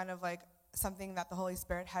was kind of like something that the Holy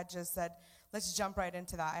Spirit had just said, let's jump right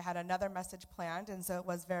into that. I had another message planned, and so it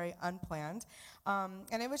was very unplanned.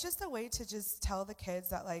 And it was just a way to just tell the kids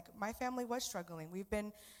that, my family was struggling.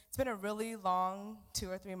 It's been a really long 2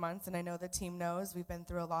 or 3 months, and I know the team knows we've been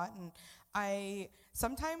through a lot, and I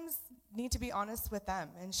sometimes need to be honest with them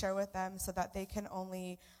and share with them so that they can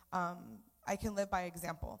only, I can live by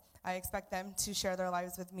example. I expect them to share their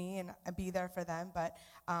lives with me and be there for them, but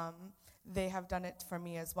they have done it for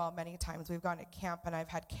me as well many times. We've gone to camp, and I've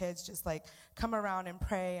had kids just come around and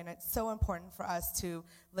pray, and it's so important for us to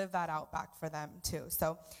live that out back for them too.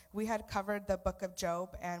 So we had covered the book of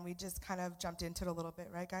Job, and we just kind of jumped into it a little bit,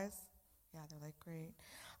 right, guys? Yeah, they're great.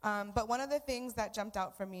 But one of the things that jumped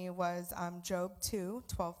out for me was Job 2,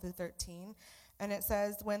 12 through 13. And it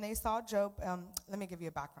says, when they saw Job, let me give you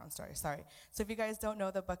a background story, sorry. So if you guys don't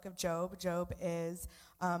know the book of Job, Job is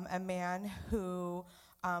a man who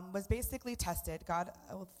was basically tested. God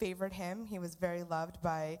favored him. He was very loved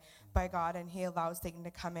by God, and he allowed Satan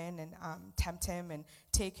to come in and tempt him and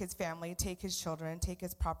take his family, take his children, take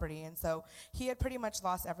his property. And so he had pretty much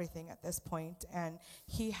lost everything at this point. And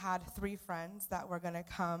he had 3 friends that were going to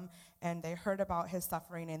come, and they heard about his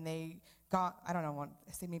suffering, and they got, I don't know,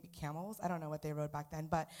 I say maybe camels? I don't know what they rode back then,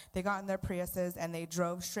 but they got in their Priuses, and they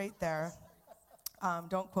drove straight there.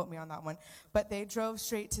 Don't quote me on that one. But they drove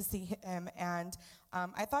straight to see him, and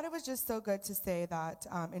I thought it was just so good to say that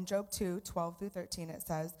in Job 2, 12 through 13, it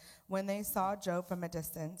says, when they saw Job from a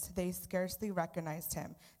distance, they scarcely recognized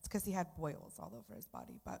him. It's because he had boils all over his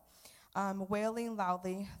body. But wailing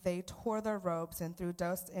loudly, they tore their robes and threw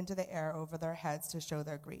dust into the air over their heads to show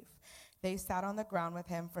their grief. They sat on the ground with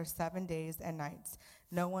him for 7 days and nights.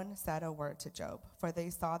 No one said a word to Job, for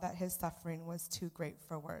they saw that his suffering was too great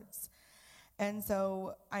for words. And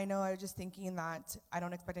so I know I was just thinking that I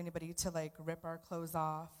don't expect anybody to rip our clothes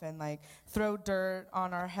off and throw dirt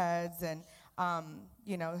on our heads and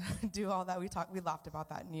do all that. We laughed about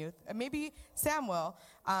that in youth. And maybe Sam will.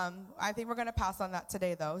 I think we're going to pass on that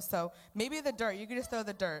today though. So maybe the dirt, you can just throw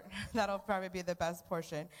the dirt. That'll probably be the best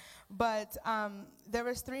portion. But there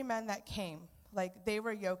was 3 men that came. They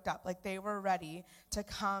were yoked up, they were ready to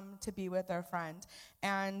come to be with their friend.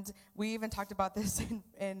 And we even talked about this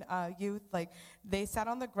in youth. They sat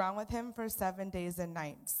on the ground with him for 7 days and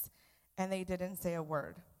nights, and they didn't say a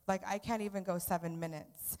word. I can't even go 7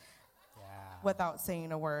 minutes without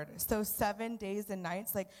saying a word. So 7 days and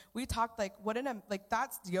nights, we talked,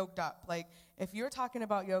 that's yoked up. If you're talking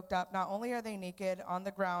about yoked up, not only are they naked on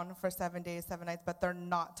the ground for 7 days, 7 nights, but they're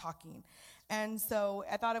not talking. And so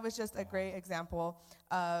I thought it was just a great example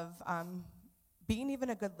of being even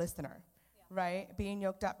a good listener, right? Being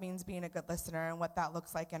yoked up means being a good listener, and what that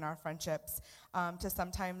looks like in our friendships, to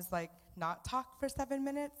sometimes not talk for 7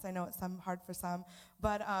 minutes. I know it's hard for some,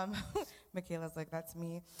 but Michaela's that's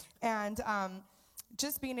me. And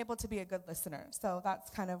just being able to be a good listener. So that's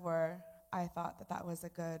kind of where I thought that was a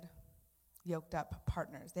good yoked up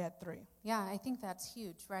partners. They had 3. Yeah, I think that's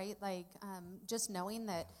huge, right? Just knowing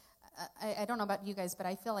that, I don't know about you guys, but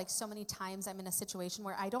I feel so many times I'm in a situation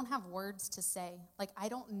where I don't have words to say. I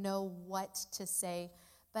don't know what to say,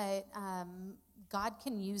 but God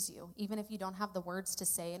can use you. Even if you don't have the words to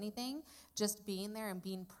say anything, just being there and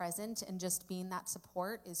being present and just being that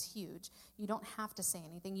support is huge. You don't have to say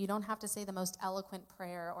anything. You don't have to say the most eloquent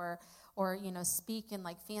prayer or speak in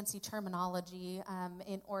fancy terminology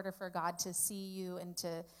in order for God to see you and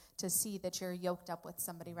to see that you're yoked up with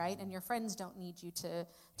somebody, right? And your friends don't need you to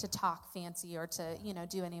talk fancy or to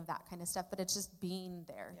do any of that kind of stuff, but it's just being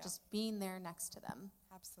there, just being there next to them.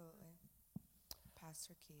 Absolutely.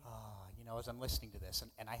 Pastor Keith. As I'm listening to this,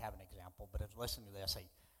 and I have an example, but as I'm listening to this,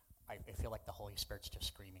 I feel like the Holy Spirit's just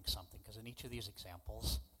screaming something, because in each of these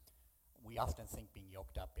examples, we often think being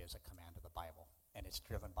yoked up is a command of the Bible, and it's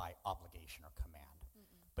driven by obligation or command.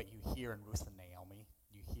 Mm-mm. But you hear in Ruth and Naomi,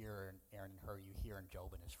 you hear in Aaron and Hur, you hear in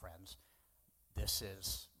Job and his friends,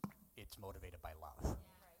 it's motivated by love.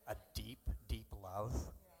 A deep, deep love.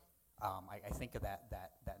 I think of that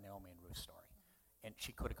Naomi and Ruth story. And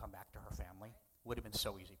she could have come back to her family. Would have been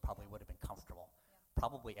so easy. Probably would have been comfortable.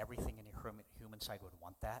 Probably everything in your human side would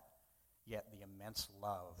want that. Yet the immense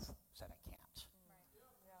love said, I can't.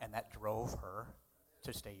 And that drove her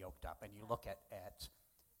to stay yoked up. And you look at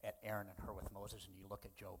Aaron and her with Moses, and you look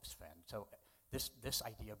at Job's friend. So this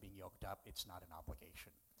idea of being yoked up, it's not an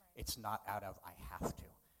obligation. It's not out of I have to.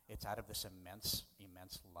 It's out of this immense,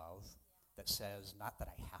 immense love that says, not that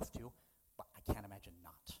I have to, but I can't imagine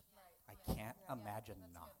not. I can't imagine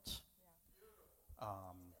not.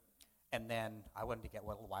 And then I wanted to get a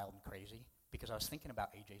little wild and crazy because I was thinking about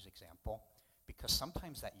AJ's example, because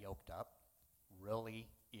sometimes that yoked up really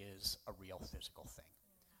is a real physical thing.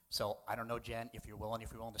 So I don't know, Jen, if you're willing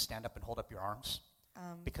to stand up and hold up your arms.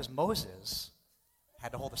 Because Moses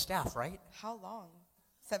had to hold the staff, right? How long?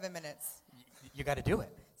 7 minutes. You got to do it.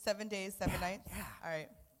 7 days, 7 nights? Yeah. All right.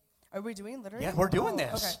 Are we doing literally? Yeah, we're doing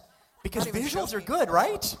this. Okay. Because I thought he was visuals are joking. good,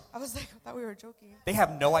 right? I was like, I thought we were joking. They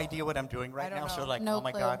have no idea what I'm doing right I don't now, so know. they're like, No oh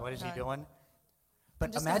my clue. God, what is he None. doing? I'm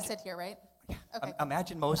But just going to imagine, sit here, right? Okay.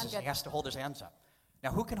 imagine Moses, I'm he has to hold his hands up.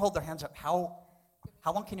 Now, who can hold their hands up? How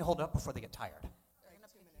long can you hold it up before they get tired?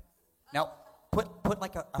 Now, put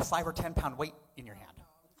like a 5 or 10 pound weight in your hand.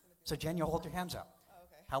 So, Jen, you'll hold your hands up.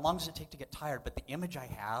 How long does it take to get tired? But the image I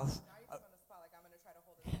have,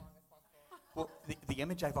 well, the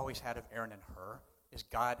image I've always had of Aaron and her is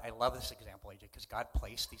God. I love this example, AJ, because God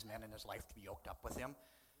placed these men in his life to be yoked up with him.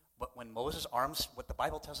 But when Moses' arms, what the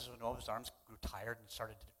Bible tells us, when Moses' arms grew tired and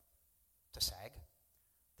started to sag,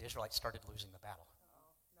 the Israelites started losing the battle.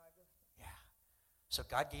 Yeah. So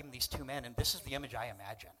God gave him these two men, and this is the image I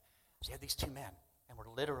imagine. So he had these two men, and we're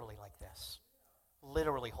literally like this,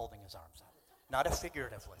 literally holding his arms up, not a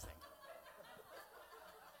figuratively thing.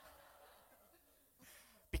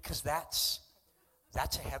 Because that's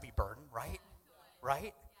a heavy burden, right?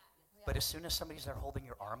 Right? But as soon as somebody's there holding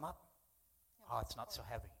your arm up, oh, it's not so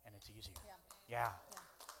heavy, and it's easier. Yeah.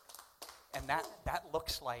 And that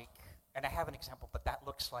looks like, and I have an example, but that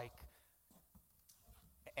looks like,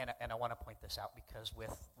 and I want to point this out because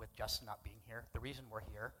with Justin not being here, the reason we're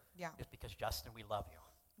here is because, Justin, we love you.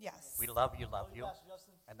 Yes. We love you,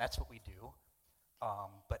 and that's what we do.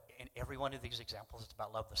 But in every one of these examples, it's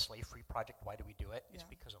about love. The Slave Free Project, why do we do it? It's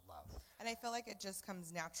because of love. And I feel like it just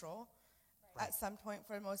comes natural. At some point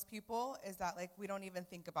for most people is that like we don't even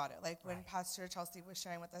think about it. Like when Pastor Chelsea was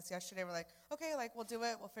sharing with us yesterday, we're like, okay, like we'll do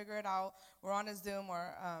it, we'll figure it out. We're on a Zoom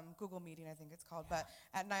or Google meeting, I think it's called. But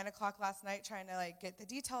at 9 o'clock last night, trying to like get the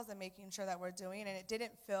details and making sure that we're doing, and it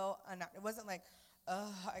didn't feel, it wasn't like,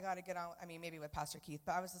 I got to get on. I mean, maybe with Pastor Keith,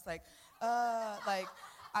 but I was just like, like.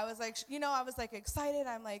 I was like, I was like excited.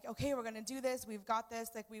 I'm like, okay, we're going to do this. We've got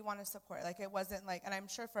this. Like, we want to support. Like, it wasn't like, and I'm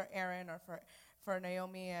sure for Aaron or for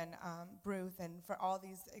Naomi and Ruth and for all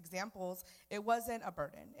these examples, it wasn't a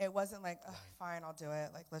burden. It wasn't like, fine, I'll do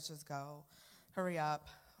it. Like, let's just go. Hurry up.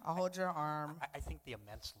 I'll hold your arm. I think the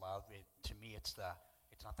immense love, to me, it's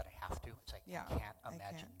not that I have to. It's like, I can't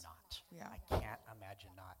imagine not. Yeah. I can't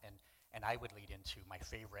imagine not. And I would lead into my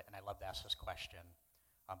favorite, and I love to ask this question,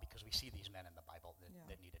 because we see these men in the Bible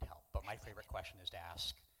that needed help. But my favorite question is to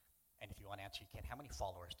ask, and if you want to answer, you can, how many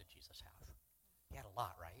followers did Jesus have? He had a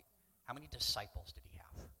lot, right? How many disciples did he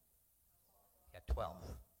have? He had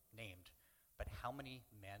 12 named. But how many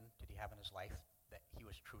men did he have in his life that he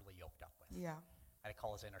was truly yoked up with? Yeah. I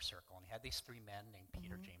call his inner circle. And he had these three men named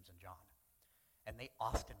Peter, James, and John. And they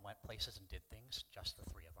often went places and did things, just the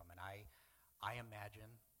three of them. And I imagine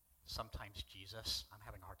sometimes Jesus, I'm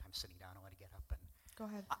having a hard time sitting down. I want to get up and Go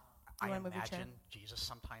ahead. I imagine Jesus,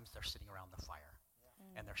 sometimes they're sitting around the fire,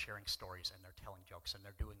 and they're sharing stories, and they're telling jokes, and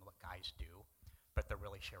they're doing what guys do, but they're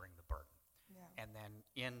really sharing the burden. Yeah. And then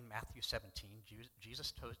in Matthew 17,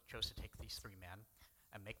 Jesus chose to take these three men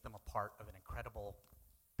and make them a part of an incredible,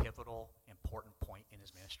 pivotal, important point in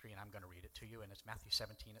his ministry, and I'm going to read it to you, and it's Matthew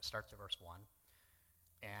 17. It starts at verse 1.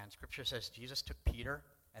 And Scripture says, Jesus took Peter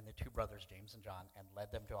and the two brothers, James and John, and led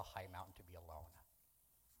them to a high mountain to be alone.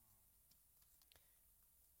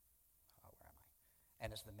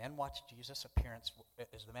 And as the men watched, Jesus' appearance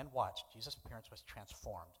was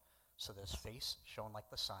transformed, so that his face shone like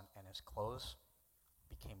the sun, and his clothes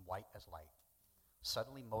became white as light.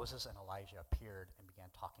 Suddenly Moses and Elijah appeared and began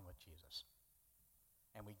talking with Jesus.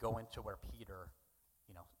 And we go into where Peter,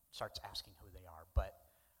 starts asking who they are. But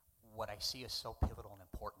what I see is so pivotal and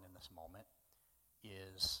important in this moment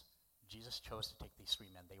is Jesus chose to take these three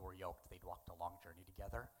men. They were yoked. They'd walked a long journey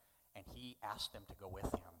together. And he asked them to go with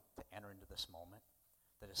him to enter into this moment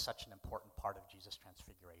that is such an important part of Jesus'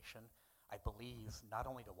 transfiguration. I believe not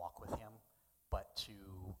only to walk with him, but to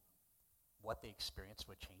what they experienced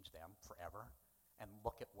would change them forever, and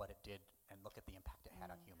look at what it did, and look at the impact it had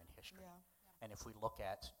on human history. Yeah. And if we look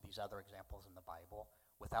at these other examples in the Bible,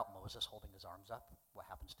 without Moses holding his arms up, what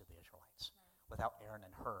happens to the Israelites? Without Aaron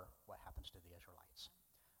and Hur, what happens to the Israelites?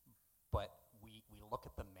 But we look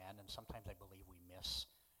at the men, and sometimes I believe we miss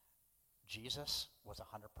Jesus was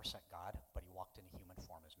 100% God, but he walked in a human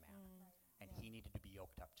form as man. And he needed to be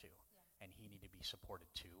yoked up too. And he needed to be supported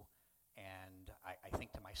too. And I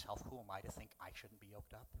think to myself, who am I to think I shouldn't be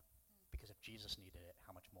yoked up? Because if Jesus needed it,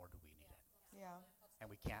 how much more do we need it? Yeah. And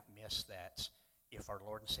we can't miss that if our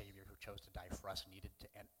Lord and Savior who chose to die for us needed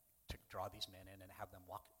to draw these men in and have them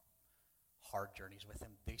walk hard journeys with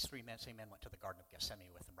him. These same men went to the Garden of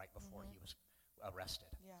Gethsemane with him right before he was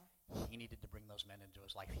arrested. Yeah. He needed to bring those men into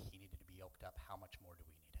his life. He needed to be yoked up. How much more do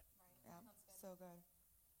we need it? Yeah. So good.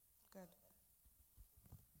 Good.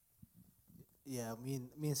 Yeah, me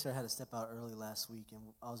and Sarah had to step out early last week, and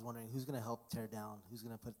I was wondering who's going to help tear down, who's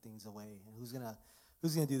going to put things away, and who's going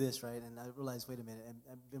to do this, right? And I realized, wait a minute,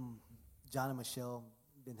 John and Michelle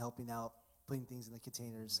been helping out, putting things in the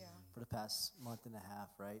containers for the past month and a half,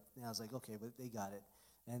 right? And I was like, okay, but they got it.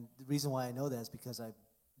 And the reason why I know that is because I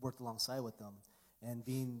worked alongside with them, and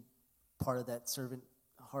being part of that servant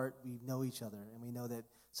heart, we know each other, and we know that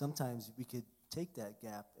sometimes we could take that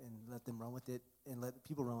gap and let them run with it, and let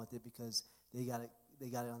people run with it because they got it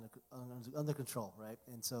under control, right?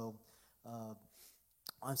 And so what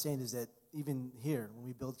I'm saying is that even here, when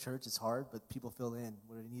we build church, it's hard, but people fill in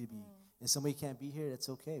where they need to be. And somebody can't be here, that's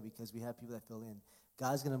okay, because we have people that fill in.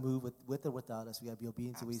 God's going to move with or without us. We got to be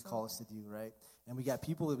obedient to what he's called us to do, right? And we got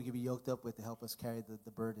people that we can be yoked up with to help us carry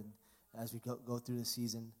the burden as we go through the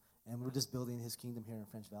season. And we're just building his kingdom here in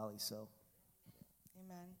French Valley, so.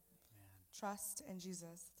 Amen. Trust in Jesus.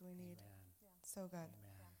 That's what we need. So good. Amen.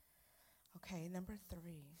 Okay, number 3.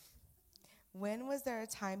 When was there a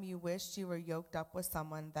time you wished you were yoked up with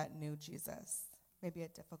someone that knew Jesus? Maybe a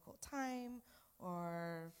difficult time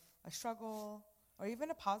or a struggle or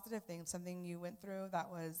even a positive thing, something you went through that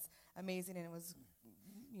was amazing and it was,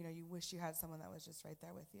 you wish you had someone that was just right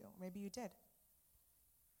there with you. Maybe you did.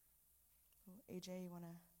 AJ, you want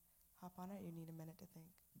to hop on it? You need a minute to think.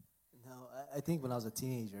 No, I think when I was a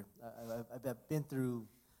teenager, I've been through,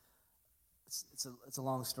 it's a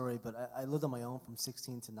long story, but I lived on my own from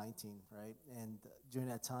 16 to 19, right? And during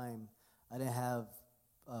that time, I didn't have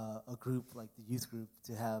a group like the youth group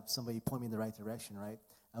to have somebody point me in the right direction, right?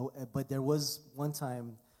 But there was one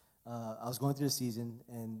time I was going through the season,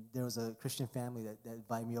 and there was a Christian family that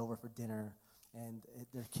invited me over for dinner, and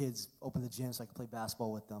their kids opened the gym so I could play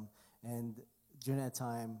basketball with them. And during that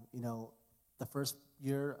time, the first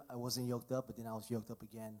year I wasn't yoked up, but then I was yoked up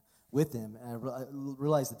again with them, and I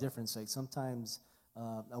realized the difference. Like sometimes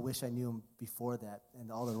I wish I knew him before that, and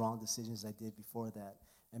all the wrong decisions I did before that.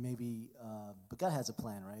 And maybe, but God has a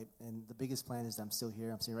plan, right? And the biggest plan is that I'm still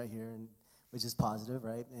here. I'm sitting right here, and which is positive,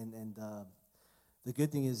 right? And the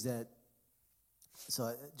good thing is that,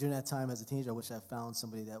 so during that time as a teenager, I wish I found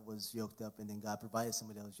somebody that was yoked up, and then God provided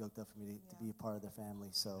somebody that was yoked up for me to be a part of their family.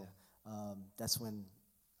 So that's when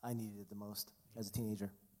I needed it the most as a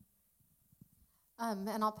teenager.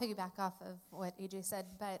 And I'll piggyback off of what AJ said,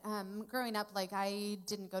 but growing up, I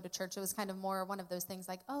didn't go to church. It was kind of more one of those things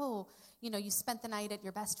you spent the night at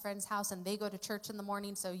your best friend's house and they go to church in the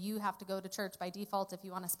morning, so you have to go to church by default if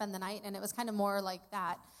you want to spend the night, and it was kind of more like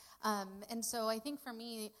that. And so I think for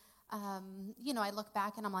me, I look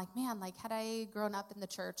back and I'm like, man, had I grown up in the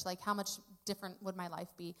church, how much different would my life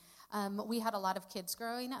be? We had a lot of kids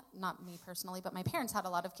growing up, not me personally, but my parents had a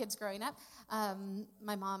lot of kids growing up.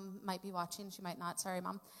 My mom might be watching, she might not, sorry,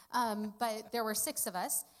 Mom. But there were 6 of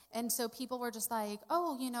us, and so people were just like,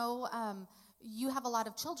 you have a lot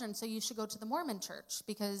of children, so you should go to the Mormon church,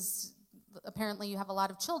 because apparently you have a lot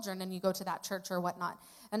of children and you go to that church or whatnot.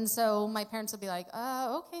 And so my parents would be like,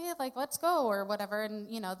 okay, let's go or whatever. And,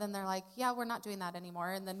 then they're like, yeah, we're not doing that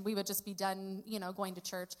anymore. And then we would just be done, going to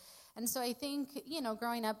church. And so I think,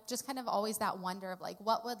 growing up, just kind of always that wonder of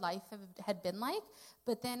what would life had been like?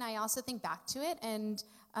 But then I also think back to it, and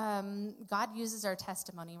God uses our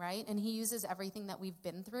testimony, right? And he uses everything that we've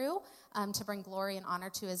been through to bring glory and honor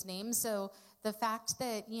to his name. So the fact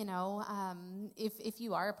that, if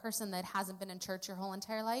you are a person that hasn't been in church your whole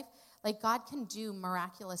entire life, God can do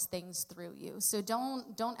miraculous things through you. So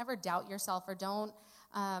don't ever doubt yourself, or don't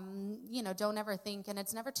ever think, and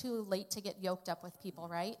it's never too late to get yoked up with people,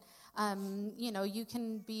 right? You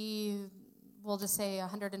can be, we'll just say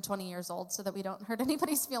 120 years old so that we don't hurt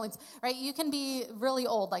anybody's feelings, right? You can be really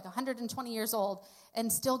old, 120 years old,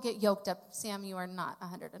 and still get yoked up. Sam, you are not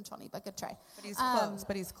 120, but good try.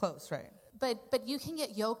 But he's close, right? but you can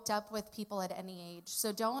get yoked up with people at any age.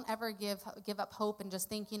 So don't ever give up hope and just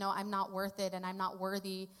think, I'm not worth it and I'm not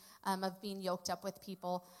worthy of being yoked up with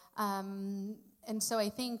people. And so I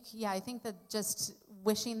think that just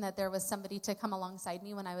wishing that there was somebody to come alongside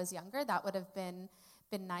me when I was younger, that would have been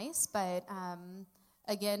nice. But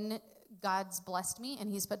again, God's blessed me,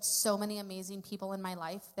 and he's put so many amazing people in my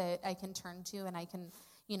life that I can turn to and I can,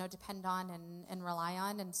 depend on and rely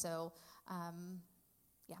on. And so,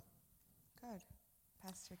 yeah. Good.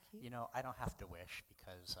 Pastor Keith? I don't have to wish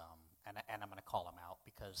because, and I'm going to call them out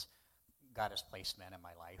because God has placed men in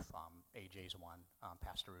my life. AJ's one,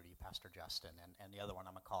 Pastor Rudy, Pastor Justin, and the other one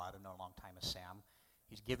I'm going to call out, I've known a long time, is Sam.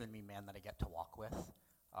 He's given me men that I get to walk with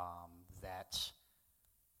that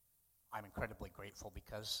I'm incredibly grateful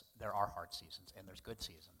because there are hard seasons and there's good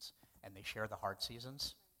seasons. And they share the hard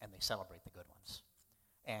seasons and they celebrate the good ones.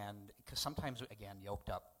 And because sometimes, again, yoked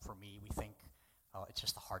up, for me, we think, oh, it's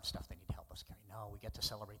just the hard stuff they need to help us carry. No, we get to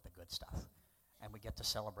celebrate the good stuff. And we get to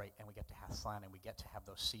celebrate and we get to have fun and we get to have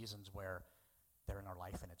those seasons where they're in our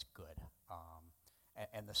life and it's good.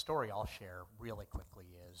 And the story I'll share really quickly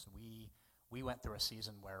is we went through a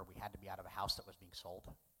season where we had to be out of a house that was being sold.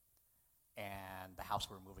 And the house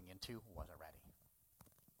we were moving into wasn't ready.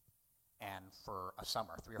 And for a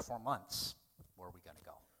summer, 3 or 4 months, where are we going to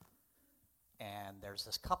go? And there's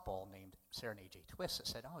this couple named Sarah and AJ Twist that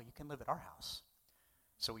said, oh, you can live at our house.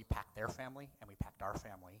 So we packed their family and we packed our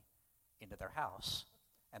family into their house.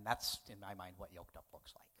 And that's, in my mind, what yoked up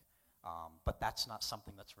looks like. But that's not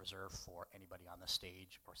something that's reserved for anybody on the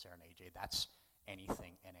stage or Sarah and AJ. That's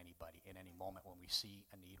anything and anybody. In any moment when we see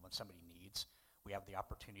a need, when somebody needs, we have the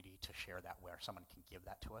opportunity to share that where someone can give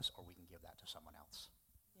that to us or we can give that to someone else.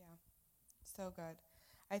 Yeah, so good.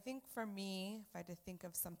 I think for me, if I had to think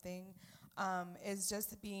of something, is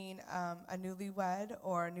just being a newlywed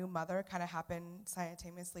or a new mother kind of happened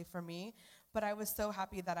simultaneously for me. But I was so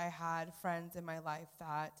happy that I had friends in my life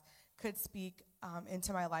that could speak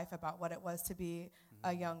into my life about what it was to be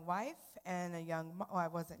a young wife and a young mom. I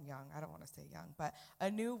wasn't young, I don't want to say young, but a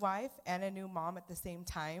new wife and a new mom at the same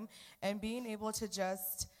time. And being able to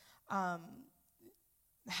just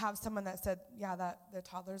have someone that said, yeah, that the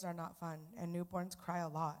toddlers are not fun and newborns cry a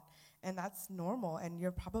lot. And that's normal, and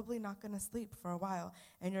you're probably not going to sleep for a while,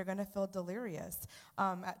 and you're going to feel delirious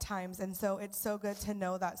at times. And so it's so good to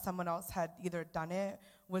know that someone else had either done it,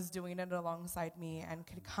 was doing it alongside me, and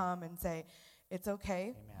could come and say, it's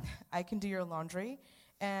okay, Amen. I can do your laundry,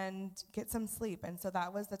 and get some sleep. And so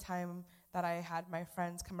that was the time that I had my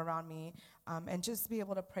friends come around me and just be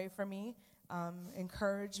able to pray for me,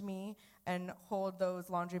 encourage me, and hold those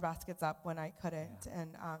laundry baskets up when I couldn't.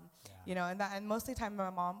 Yeah. And and mostly time my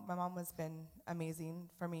mom has been amazing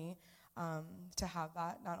for me to have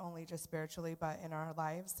that, not only just spiritually but in our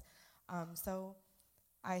lives. So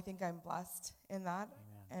I think I'm blessed in that.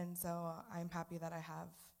 Amen. And so I'm happy that I have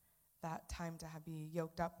that time to be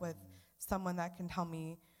yoked up with someone that can tell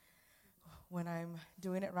me when I'm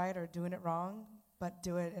doing it right or doing it wrong, but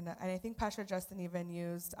do it. And I think Pastor Justin even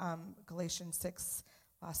used Galatians 6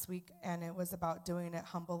 last week, and it was about doing it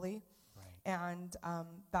humbly. Right. And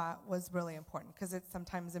that was really important because it's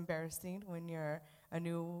sometimes embarrassing when you're a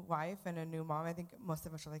new wife and a new mom. I think most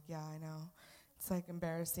of us are like, yeah, I know. It's like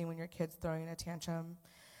embarrassing when your kid's throwing a tantrum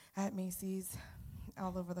at Macy's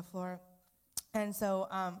all over the floor. And so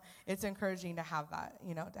it's encouraging to have that,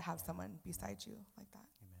 to have someone beside you like that.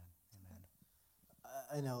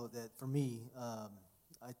 Amen. I know that for me,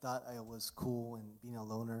 I thought I was cool and being a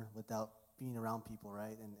loner without being around people,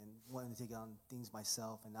 right? And wanting to take on things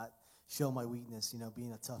myself and not show my weakness,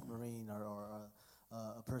 being a tough Marine or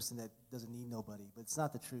a person that doesn't need nobody. But it's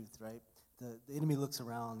not the truth, right? The enemy looks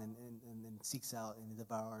around and seeks out and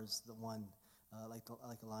devours the one like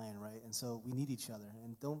a lion, right? And so we need each other.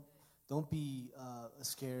 And don't be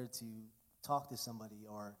scared to talk to somebody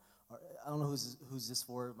or I don't know who's this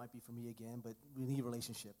for. It might be for me again, but we need a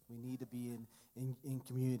relationship. We need to be in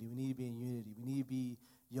community. We need to be in unity. We need to be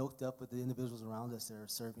yoked up with the individuals around us that are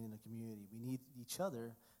serving in the community. We need each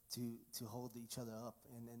other to hold each other up.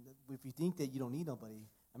 And if you think that you don't need nobody,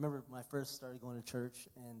 I remember when I first started going to church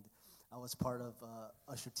and I was part of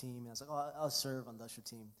usher team, and I was like, oh, I'll serve on the usher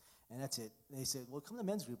team, and that's it. And they said, well, come to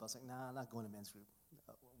men's group. I was like, nah, I'm not going to men's group.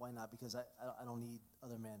 Why not? Because I don't need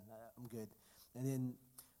other men. I'm good. And then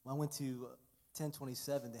when I went to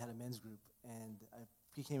 1027, they had a men's group, and I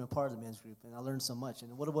became a part of the men's group, and I learned so much.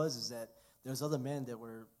 And what it was is that there's other men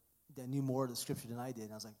that knew more of the scripture than I did,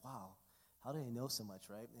 and I was like, wow, how do they know so much,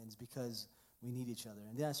 right? And it's because we need each other.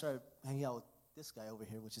 And then I started hanging out with this guy over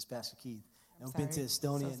here, which is Pastor Keith. And I've been to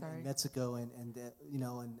Estonia and Mexico, and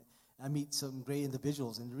I meet some great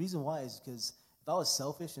individuals. And the reason why is because if I was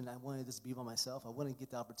selfish and I wanted to just be by myself, I wouldn't get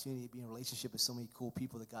the opportunity to be in a relationship with so many cool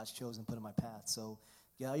people that God's chosen and put in my path. So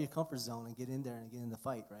get out of your comfort zone and get in there and get in the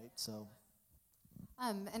fight, right? So,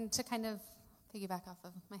 and to kind of piggyback off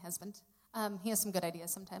of my husband, he has some good ideas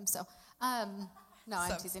sometimes. So, no,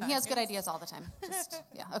 I'm teasing. He has good ideas all the time. Just,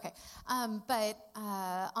 yeah, okay. But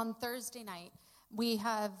on Thursday night, we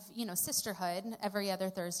have, sisterhood every other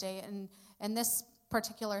Thursday, and this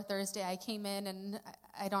particular Thursday, I came in and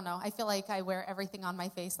I don't know, I feel like I wear everything on my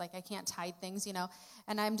face, like I can't hide things,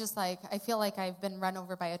 and I'm just like, I feel like I've been run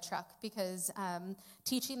over by a truck because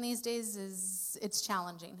teaching these days it's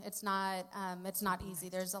challenging. It's not easy.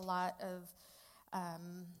 There's a lot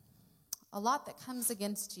that comes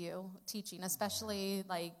against you teaching, especially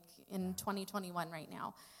like in 2021 right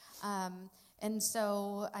now. And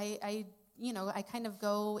so I kind of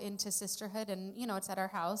go into sisterhood and, it's at our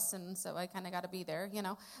house. And so I kind of got to be there,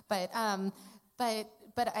 but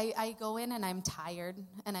I go in and I'm tired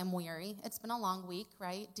and I'm weary. It's been a long week,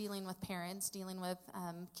 right? Dealing with parents, dealing with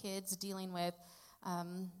kids, dealing with,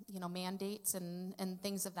 mandates and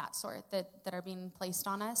things of that sort that are being placed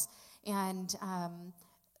on us. And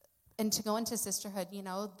to go into sisterhood,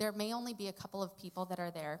 there may only be a couple of people that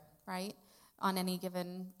are there, right, on any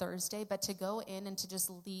given Thursday, but to go in and to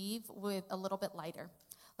just leave with a little bit lighter,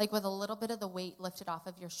 like with a little bit of the weight lifted off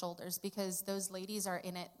of your shoulders, because those ladies are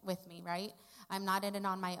in it with me, right? I'm not in it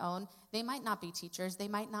on my own. They might not be teachers. They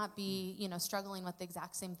might not be, struggling with the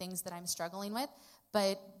exact same things that I'm struggling with,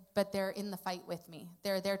 but they're in the fight with me.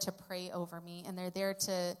 They're there to pray over me, and they're there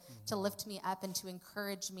to lift me up and to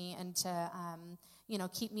encourage me and to,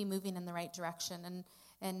 keep me moving in the right direction.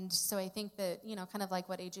 And so I think that, kind of like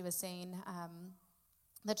what AJ was saying,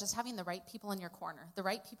 that just having the right people in your corner, the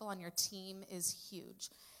right people on your team is huge.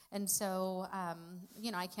 And so,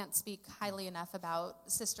 I can't speak highly enough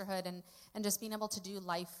about sisterhood and just being able to do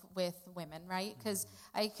life with women, right? Because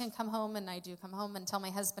I can come home, and I do come home and tell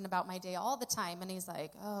my husband about my day all the time, and he's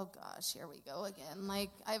like, oh gosh, here we go again.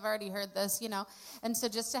 Like, I've already heard this, And so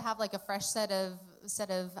just to have like a fresh set of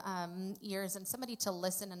ears and somebody to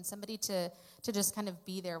listen and somebody to just kind of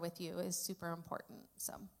be there with you is super important.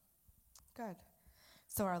 So good.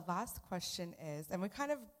 So our last question is, and we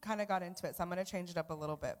kind of got into it, so I'm going to change it up a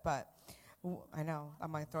little bit, but I know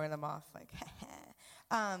I'm like throwing them off, like,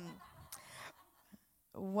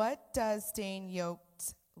 what does staying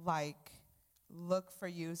yoked look for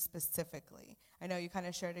you specifically? I know you kind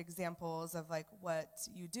of shared examples of like what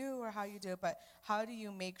you do or how you do it, but how do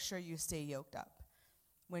you make sure you stay yoked up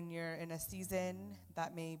when you're in a season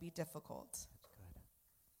that may be difficult? That's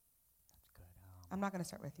good. I'm not going to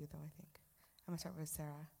start with you, though, I think. I'm going to start with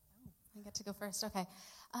Sarah. I get to go first. Okay.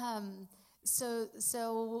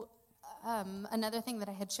 So another thing that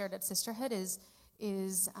I had shared at Sisterhood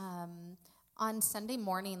is on Sunday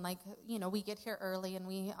morning, like, we get here early, and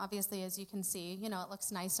we obviously, as you can see, it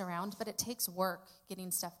looks nice around, but it takes work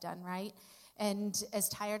getting stuff done, right? And as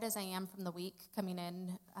tired as I am from the week coming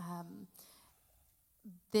in,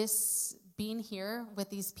 this being here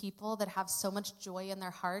with these people that have so much joy in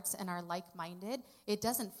their hearts and are like-minded, it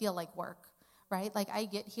doesn't feel like work, right? Like, I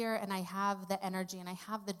get here and I have the energy and I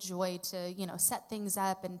have the joy to, set things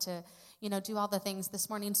up and to, do all the things. This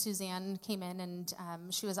morning, Suzanne came in and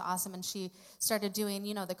she was awesome, and she started doing,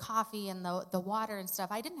 the coffee and the water and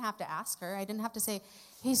stuff. I didn't have to ask her. I didn't have to say,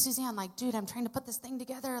 hey, Suzanne, like, dude, I'm trying to put this thing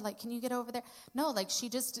together. Like, can you get over there? No, like,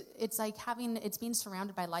 it's like it's being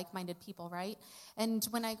surrounded by like-minded people, right? And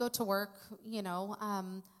when I go to work,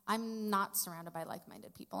 I'm not surrounded by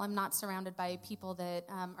like-minded people. I'm not surrounded by people that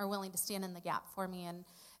are willing to stand in the gap for me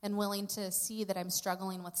and willing to see that I'm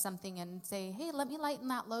struggling with something and say, hey, let me lighten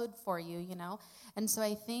that load for you, And so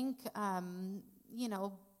I think,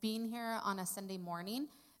 being here on a Sunday morning,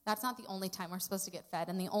 that's not the only time we're supposed to get fed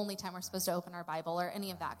and the only time we're supposed to open our Bible or any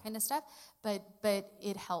of that kind of stuff, but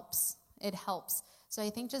it helps. It helps. So I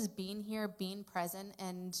think just being here, being present,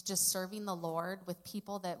 and just serving the Lord with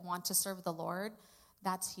people that want to serve the Lord,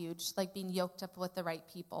 that's huge, like being yoked up with the right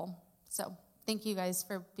people. So thank you guys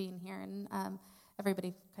for being here, and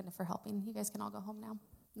everybody kind of for helping. You guys can all go home now.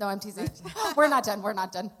 No, I'm teasing. We're not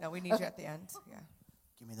done. No, we need you at the end. Yeah.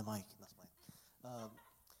 Give me the mic. That's fine.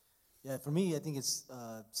 Yeah, for me, I think it's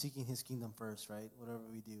seeking His kingdom first, right? Whatever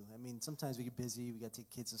we do. I mean, sometimes we get busy. We got to take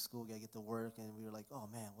kids to school. Got to get to work, and we were like, oh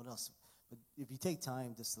man, what else? But if you take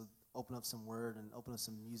time just to open up some word and open up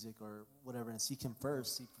some music or whatever, and seek Him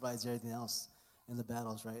first, He provides everything else in the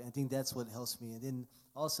battles, right? I think that's what helps me. And then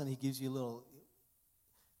all of a sudden, He gives you a little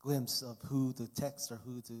glimpse of who to text or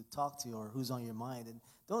who to talk to or who's on your mind. And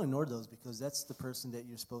don't ignore those, because that's the person that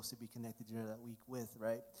you're supposed to be connected to that week with,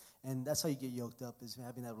 right? And that's how you get yoked up, is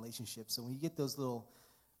having that relationship. So when you get those little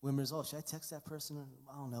women's, oh, should I text that person?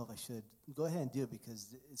 I don't know if I should. Go ahead and do it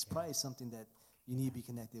because it's probably something that you need to be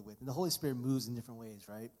connected with. And the Holy Spirit moves in different ways,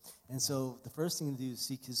 right? And so the first thing to do is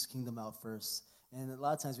seek his kingdom out first. And a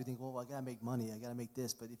lot of times we think, well, I got to make money. I got to make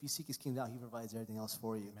this. But if you seek his kingdom out, he provides everything else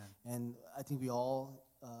for you. Amen. And I think we all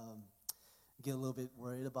get a little bit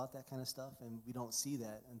worried about that kind of stuff. And we don't see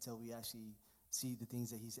that until we actually see the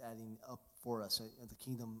things that he's adding up for us. Right? The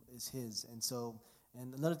kingdom is his. And so,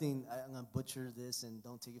 and another thing, I'm going to butcher this and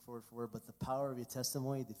don't take it for word, but the power of your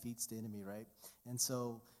testimony defeats the enemy, right? And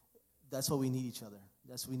so that's why we need each other.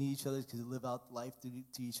 We need each other to live out life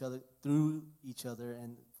through each other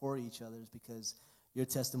and for each other, because your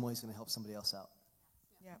testimony is going to help somebody else out.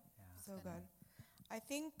 Yeah, so good. I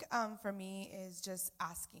think for me is just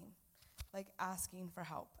asking for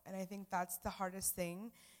help. And I think that's the hardest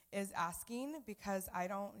thing, is asking, because I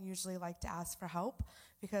don't usually like to ask for help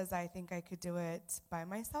because I think I could do it by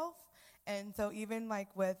myself. And so even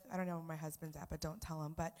like with, I don't know where my husband's at, but don't tell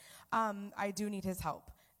him, but I do need his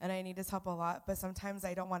help. And I need his help a lot, but sometimes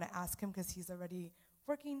I don't want to ask him because he's already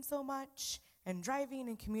working so much and driving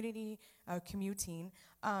and commuting.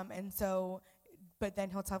 And so, but then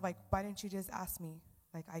he'll tell, like, why didn't you just ask me?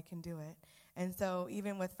 Like, I can do it. And so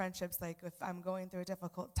even with friendships, like if I'm going through a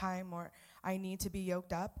difficult time or I need to be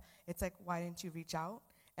yoked up, it's like, why didn't you reach out?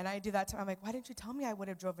 And I do that to, I'm like, why didn't you tell me? I would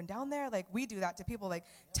have driven down there. Like, we do that to people, like,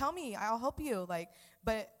 tell me, I'll help you. Like,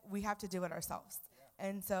 but we have to do it ourselves.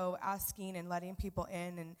 And so asking and letting people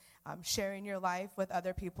in and sharing your life with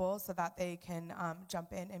other people so that they can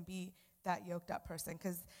jump in and be that yoked up person.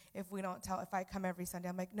 Because if I come every Sunday,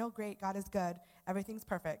 I'm like, no, great, God is good. Everything's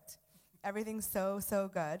perfect. Everything's so, so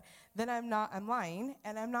good. Then I'm lying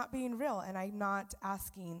and I'm not being real and I'm not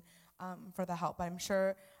asking for the help. I'm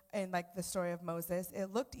sure in like the story of Moses,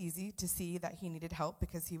 it looked easy to see that he needed help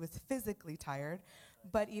because he was physically tired.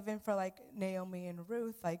 But even for like Naomi and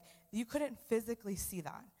Ruth, like you couldn't physically see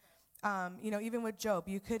that. Even with Job,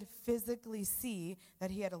 you could physically see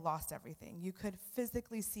that he had lost everything. You could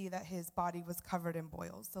physically see that his body was covered in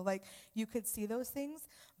boils. So like you could see those things,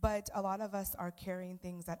 but a lot of us are carrying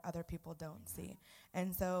things that other people don't see.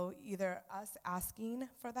 And so either us asking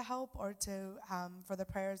for the help or for the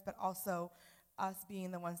prayers, but also us being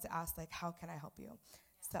the ones to ask, like, how can I help you?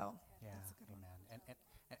 So that's a good one.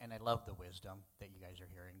 And I love the wisdom that you guys are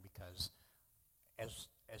hearing, because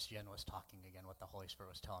as Jen was talking again, what the Holy Spirit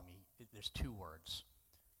was telling me, there's two words.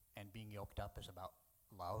 And being yoked up is about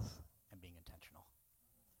love and being intentional.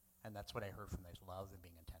 And that's what I heard from this, love and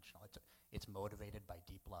being intentional. It's motivated by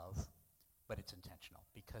deep love, but it's intentional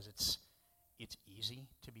because it's easy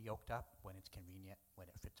to be yoked up when it's convenient, when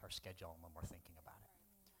it fits our schedule, and when we're thinking about it.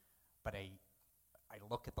 But I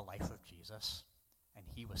look at the life of Jesus, and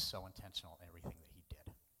he was so intentional in everything that he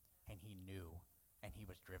did. And he knew, and he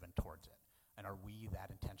was driven towards it. And are we that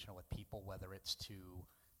intentional with people, whether it's to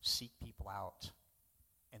seek people out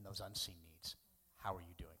in those unseen needs? How are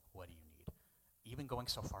you doing? What do you need? Even going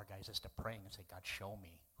so far, guys, as to praying and say, God, show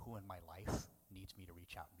me who in my life needs me to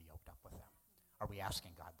reach out and be yoked up with them. Are we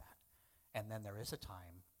asking God that? And then there is a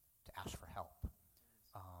time to ask for help.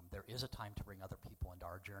 There is a time to bring other people into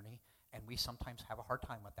our journey, and we sometimes have a hard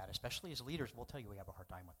time with that, especially as leaders. We'll tell you we have a hard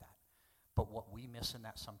time with that. But what we miss in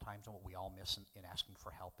that sometimes, and what we all miss in asking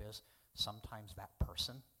for help, is sometimes that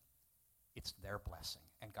person, it's their blessing,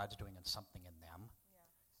 and God's doing something in them,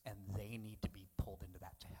 and they need to be pulled into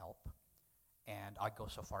that to help. And I'd go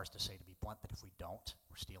so far as to say, to be blunt, that if we don't,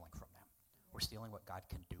 we're stealing from them. We're stealing what God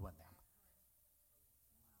can do in them.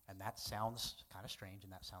 And that sounds kind of strange,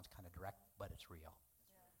 and that sounds kind of direct, but it's real.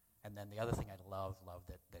 And then the other thing I love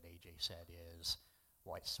that AJ said is,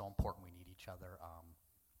 well, it's so important we need each other.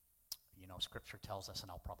 Scripture tells us, and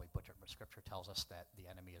I'll probably butcher it, but Scripture tells us that the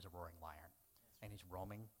enemy is a roaring lion, and he's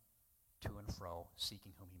roaming to and fro, seeking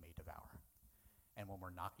whom he may devour. And when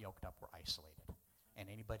we're not yoked up, we're isolated. And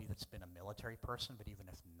anybody that's been a military person, but even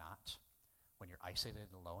if not, when you're isolated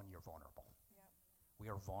and alone, you're vulnerable. Yep. We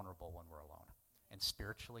are vulnerable when we're alone. And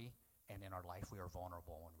spiritually and in our life, we are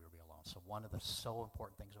vulnerable when we are alone. So one of the so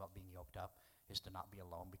important things about being yoked up is to not be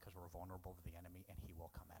alone, because we're vulnerable to the enemy, and he will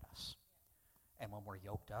come at us. And when we're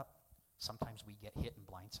yoked up, sometimes we get hit and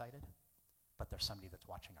blindsided, but there's somebody that's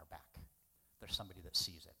watching our back. There's somebody that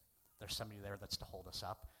sees it. There's somebody there that's to hold us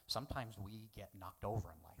up. Sometimes we get knocked over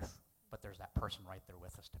in life, but there's that person right there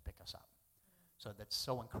with us to pick us up. So that's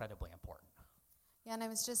so incredibly important. Yeah, and I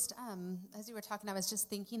was just, as you were talking, I was just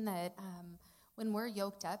thinking that when we're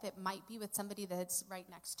yoked up, it might be with somebody that's right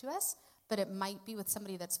next to us, but it might be with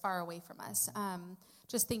somebody that's far away from us.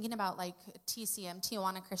 Just thinking about like TCM,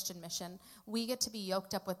 Tijuana Christian Mission, we get to be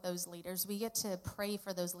yoked up with those leaders. We get to pray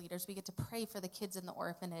for those leaders. We get to pray for the kids in the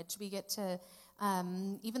orphanage. We get to,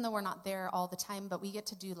 even though we're not there all the time, but we get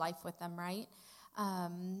to do life with them, right?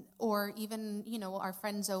 Or even, our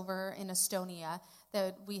friends over in Estonia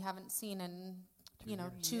that we haven't seen in,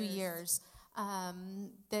 2 years.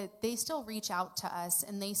 That they still reach out to us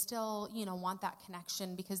and they still, want that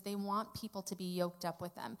connection because they want people to be yoked up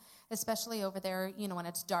with them, especially over there, when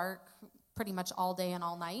it's dark pretty much all day and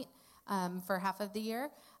all night for half of the year.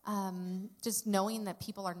 Just knowing that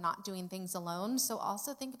people are not doing things alone. So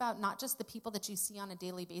also think about not just the people that you see on a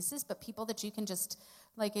daily basis, but people that you can just,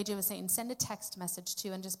 like AJ was saying, send a text message to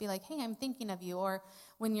and just be like, hey, I'm thinking of you. Or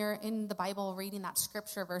when you're in the Bible reading that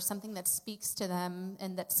scripture verse, something that speaks to them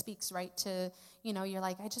and that speaks right to, you're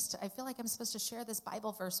like, I feel like I'm supposed to share this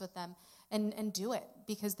Bible verse with them and do it,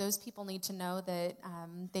 because those people need to know that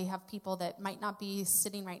they have people that might not be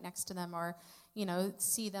sitting right next to them or,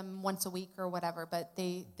 see them once a week or whatever, but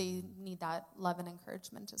they need that love and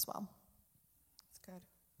encouragement as well. That's good.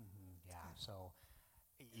 Mm-hmm. Yeah, so,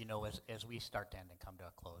 as we start to end and come to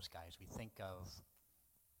a close, guys, we think of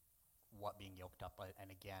what being yoked up, and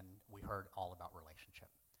again, we heard all about relationship.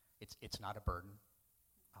 It's not a burden,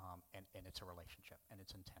 and it's a relationship, and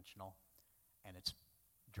it's intentional, and it's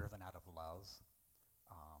driven out of love.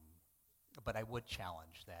 But I would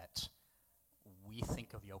challenge that we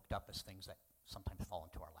think of yoked up as things that sometimes fall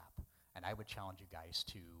into our lap. And I would challenge you guys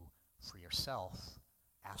to, for yourself,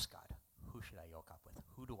 ask God, who should I yoke up with?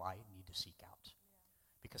 Who do I need to seek out?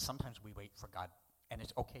 Because sometimes we wait for God, and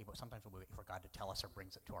it's okay, but sometimes we wait for God to tell us or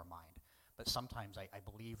brings it to our mind. But sometimes I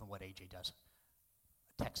believe in what AJ does,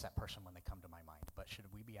 text that person when they come to my mind. But should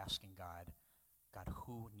we be asking God,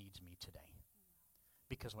 who needs me today?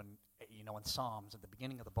 Because when, in Psalms, at the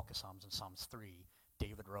beginning of the book of Psalms, in Psalms 3,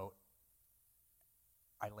 David wrote,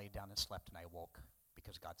 I laid down and slept and I awoke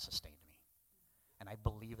because God sustained me. And I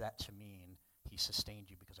believe that to mean he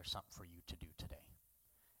sustained you because there's something for you to do today.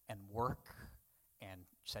 And work and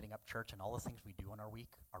setting up church and all the things we do in our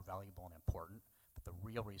week are valuable and important, but the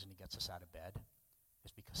real reason he gets us out of bed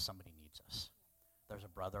is because somebody needs us. There's a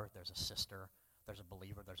brother, there's a sister, there's a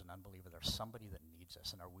believer, there's an unbeliever, there's somebody that needs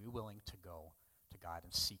us. And are we willing to go to God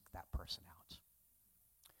and seek that person out?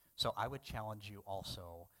 So I would challenge you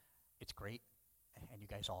also, it's great, and you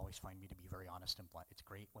guys always find me to be very honest and blunt. It's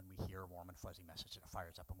great when we hear a warm and fuzzy message that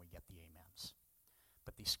fires up and we get the amens.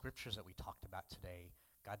 But these scriptures that we talked about today,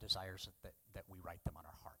 God desires that we write them on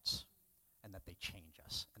our hearts and that they change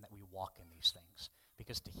us and that we walk in these things.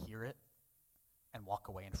 Because to hear it and walk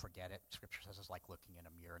away and forget it, Scripture says, is like looking in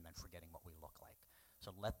a mirror and then forgetting what we look like.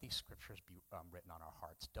 So let these scriptures be written on our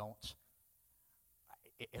hearts.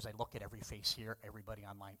 As I look at every face here, everybody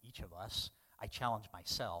online, each of us, I challenge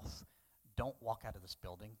myself, don't walk out of this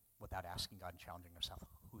building without asking God and challenging yourself,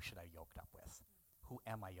 who should I yoked up with? Who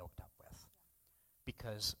am I yoked up with?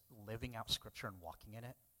 Because living out Scripture and walking in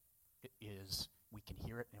it is, we can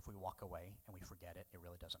hear it, and if we walk away and we forget it, it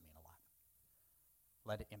really doesn't mean a lot.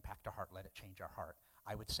 Let it impact our heart. Let it change our heart.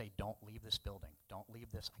 I would say don't leave this building. Don't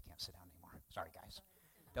leave this. I can't sit down anymore. Sorry, guys.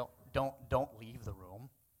 Don't leave the room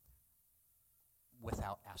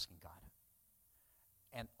without asking God.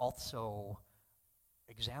 And also,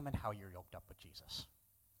 examine how you're yoked up with Jesus.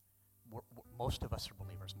 Most of us are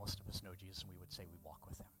believers. Most of us know Jesus, and we would say we walk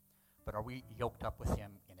with him. But are we yoked up with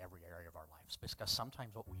him in every area of our lives? Because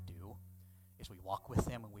sometimes what we do is we walk with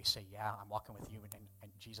him and we say, yeah, I'm walking with you,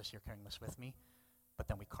 and Jesus, you're carrying this with me. But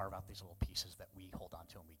then we carve out these little pieces that we hold on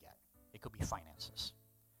to and we get. It could be finances.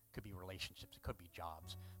 It could be relationships. It could be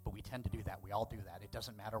jobs. But we tend to do that. We all do that. It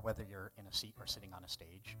doesn't matter whether you're in a seat or sitting on a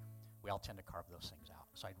stage. We all tend to carve those things out.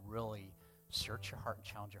 So I'd really search your heart and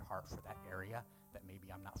challenge your heart for that area that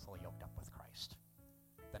maybe I'm not fully yoked up with Christ.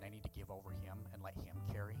 Then I need to give over him and let him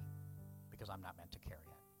carry, because I'm not meant to carry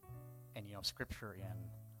it. And Scripture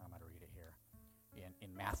I'm going to read it here.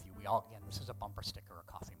 In Matthew, again, this is a bumper sticker or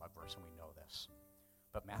coffee mug verse, and we know this.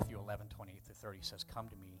 But Matthew 11:28-30 says, come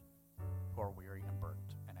to me who are weary and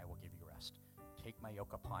burdened, and I will give you rest. Take my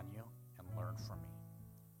yoke upon you and learn from me.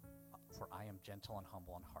 For I am gentle and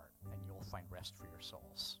humble in heart, and you will find rest for your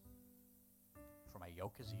souls. For my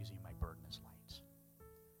yoke is easy, my burden is light.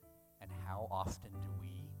 And how often do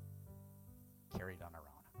we carry it on our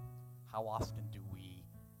own? How often do we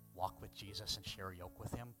walk with Jesus and share a yoke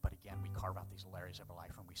with him? But again, we carve out these little areas of our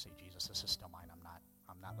life and we say, Jesus, this is still mine.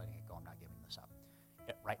 I'm not letting it go. I'm not giving this up.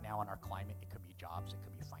 Right now in our climate, it could be jobs, it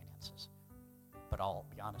could be finances. But I'll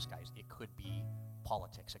be honest, guys, it could be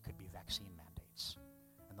politics, it could be vaccine mandates.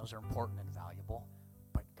 And those are important and valuable,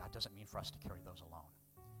 but God doesn't mean for us to carry those alone.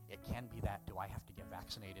 It can be that, do I have to get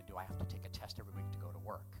vaccinated? Do I have to take a test every week to go to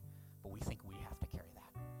work? But we think we have to carry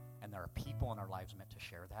that. And there are people in our lives meant to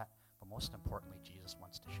share that, but most importantly, Jesus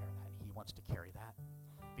wants to share that. He wants to carry that.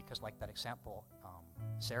 Because like that example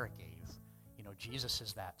Sarah gave, Jesus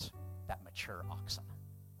is that mature oxen.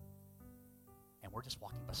 And we're just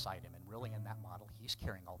walking beside him. And really in that model, he's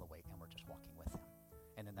carrying all the weight, and we're just walking with him.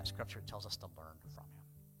 And in that scripture, it tells us to learn from him.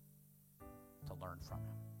 To learn from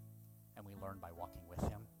him. And we learn by walking with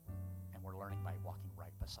him, and we're learning by walking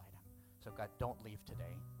right beside him. So God, don't leave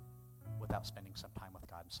today without spending some time with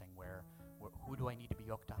God and saying, who do I need to be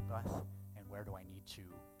yoked up with, and where do I need to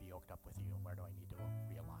be yoked up with you, and where do I need to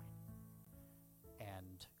realign?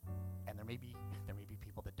 And there may be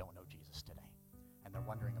people that don't know Jesus today, and they're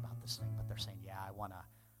wondering about this thing, but they're saying, yeah, I want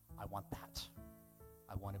that.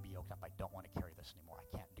 I want to be yoked up. I don't want to carry this anymore. I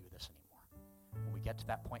can't do this anymore. When we get to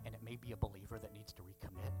that point, and it may be a believer that needs to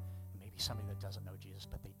recommit, it may be somebody that doesn't know Jesus,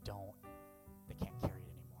 but they can't carry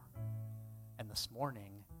it anymore. And this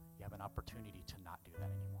morning, you have an opportunity to not do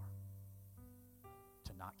that anymore.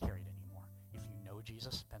 To not carry it anymore. If you know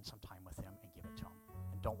Jesus, spend some time with him and give it to him.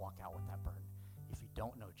 And don't walk out with that burden. If you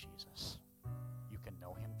don't know Jesus, you can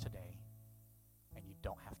know him today, and you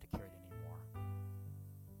don't have to carry it anymore.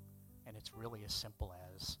 And it's really as simple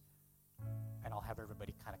as, and I'll have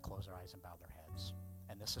everybody kind of close their eyes and bow their heads.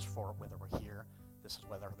 And this is for whether we're here, this is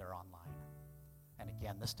whether they're online. And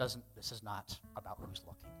again, this is not about who's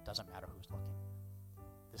looking. It doesn't matter who's looking.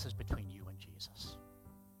 This is between you and Jesus.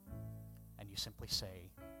 And you simply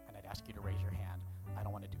say, and I'd ask you to raise your hand, I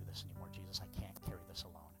don't want to do this anymore, Jesus. I can't carry this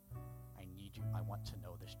alone. I need you. I want to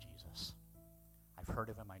know this Jesus. I've heard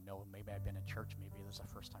of him. I know maybe I've been in church. Maybe this is the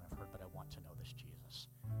first time I've heard, but I want to know this Jesus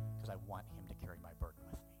because I want him to carry my burden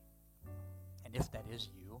with me. And if that is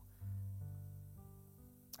you,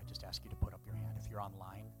 I just ask you to put up your hand. If you're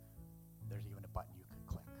online, there's even a button you can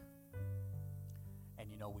click. And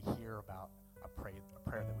we hear about a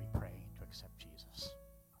prayer that we pray to accept Jesus.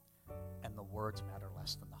 And the words matter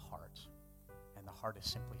less than the heart. And the heart is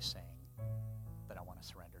simply saying that I want to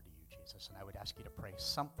surrender to you, Jesus. And I would ask you to pray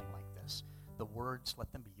something like this. The words,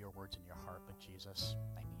 let them be your words in your heart, but Jesus,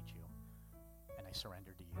 I need you. And I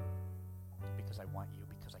surrender to you because I want you,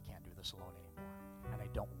 because I can't do this alone anymore. And I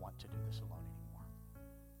don't want to do this alone anymore.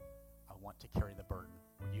 I want to carry the burden,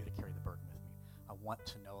 you to carry the burden with me. I want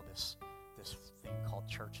to know this thing called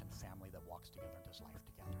church and family that walks together and does life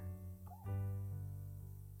together.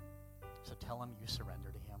 So tell him you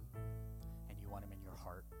surrender to him, and you want him in your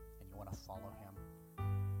heart, and you want to follow him,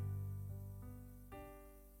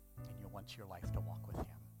 and you want your life to walk with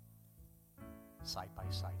him, side by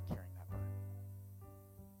side, carrying that burden.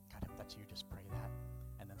 God, if that's you, just pray that,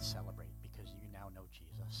 and then celebrate, because you now know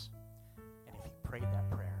Jesus. And if you prayed that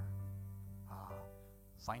prayer,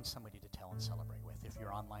 find somebody to tell and celebrate with. If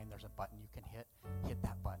you're online, there's a button you can hit. Hit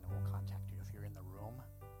that button and we'll contact you. If you're in the room,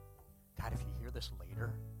 God, if you hear this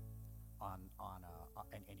later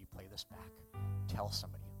and you play this back, tell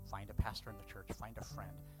somebody. Find a pastor in the church. Find a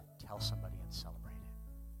friend. Tell somebody and celebrate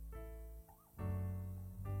it.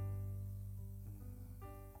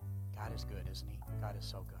 God is good, isn't he? God is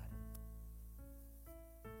so good.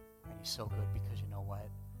 And he's so good because you know what?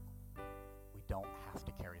 We don't have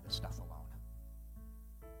to carry this stuff alone.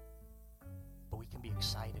 But we can be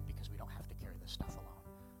excited because we don't have to carry this stuff alone.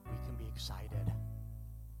 We can be excited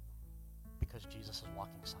because Jesus is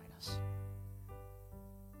walking beside us.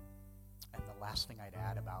 And the last thing I'd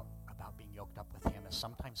add about being yoked up with him is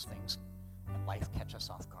sometimes things in life catch us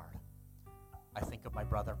off guard. I think of my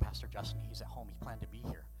brother, Pastor Justin. He's at home. He planned to be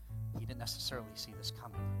here. He didn't necessarily see this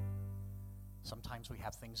coming. Sometimes we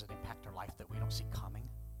have things that impact our life that we don't see coming,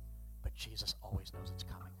 but Jesus always knows it's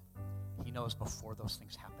coming. He knows before those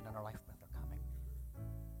things happen in our life, but they're coming.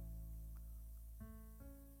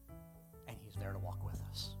 And he's there to walk with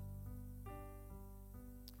us.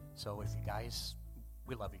 So if you guys,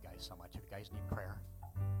 we love you guys so much. If you guys need prayer,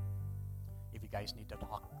 if you guys need to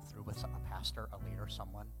talk through with a pastor, a leader,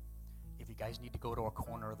 someone, if you guys need to go to a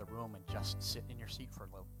corner of the room and just sit in your seat for a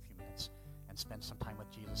few minutes and spend some time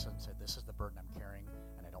with Jesus and say, this is the burden I'm carrying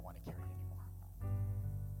and I don't want to carry it anymore.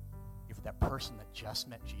 If you're that person that just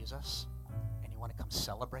met Jesus and you want to come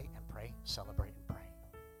celebrate and pray, celebrate and pray.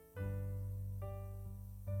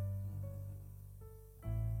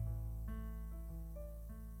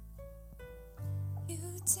 You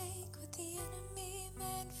take what the enemy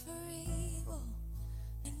meant for evil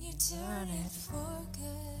and you turn it for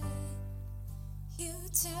good. You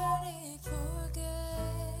turn it for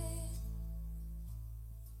good.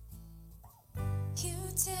 You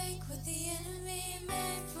take what the enemy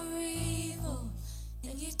meant for evil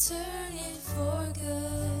and you turn it for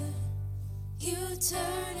good. You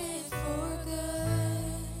turn it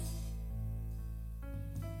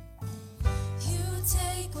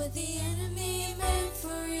what the enemy meant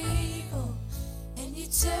for evil, and you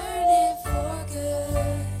turn it for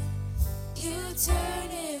good. You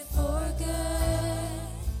turn it for good.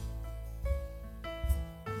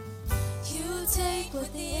 You take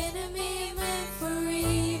what the enemy meant for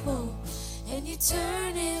evil, and you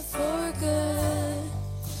turn it for good.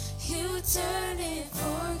 You turn it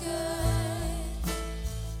for good.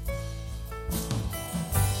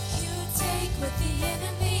 You take what the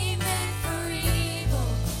enemy meant for evil,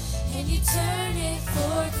 and you turn it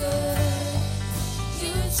for good.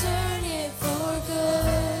 You turn it for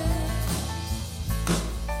good.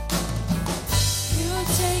 You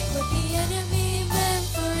take what the enemy meant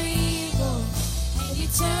for evil, and you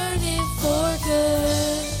turn it for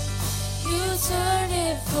good. You turn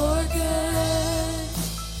it for good.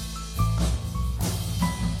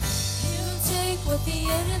 You take what the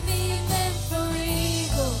enemy meant for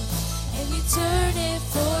evil, and you turn it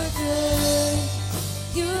for good.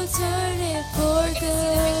 You turn it for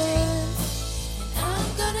good. And I'm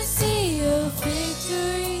gonna see your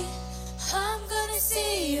victory. I'm gonna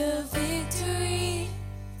see your victory.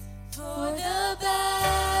 For the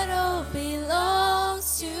battle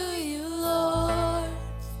belongs to you, Lord.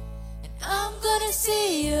 And I'm gonna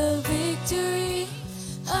see your victory.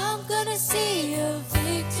 I'm gonna see your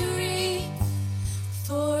victory.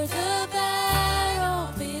 For the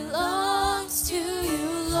battle belongs to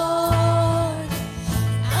you, Lord.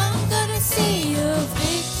 I'm gonna see your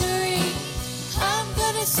victory. I'm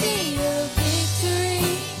gonna see your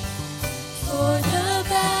victory. For the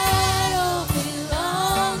battle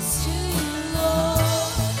belongs to you,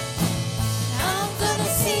 Lord. I'm gonna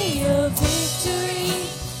see your victory.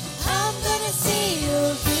 I'm gonna see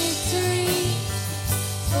your victory.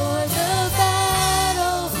 For the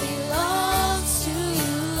battle belongs to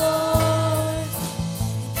you, Lord.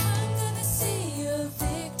 I'm gonna see your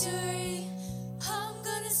victory. I'm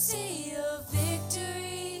gonna see your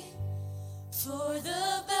victory. For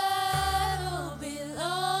the battle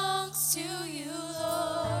belongs to you,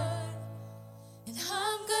 Lord. And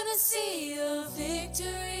I'm gonna see your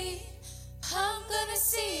victory. I'm gonna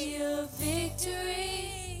see your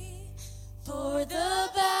victory. For the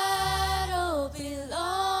battle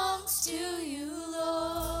belongs to you,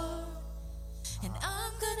 Lord. And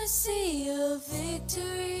I'm gonna see your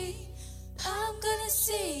victory. I'm gonna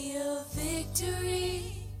see your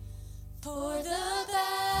victory. For the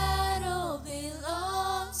battle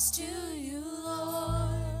belongs to you,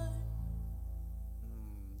 Lord.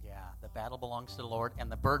 Yeah, the battle belongs to the Lord,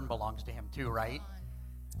 and the burden belongs to Him too, right?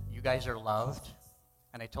 You guys are loved.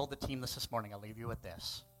 And I told the team this morning, I'll leave you with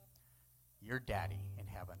this. Your daddy in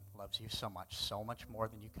heaven loves you so much more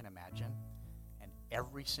than you can imagine. And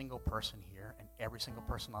every single person here and every single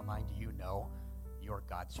person online, do you know you're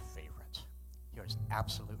God's favorite? You're His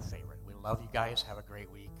absolute favorite. We love you guys. Have a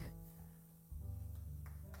great week.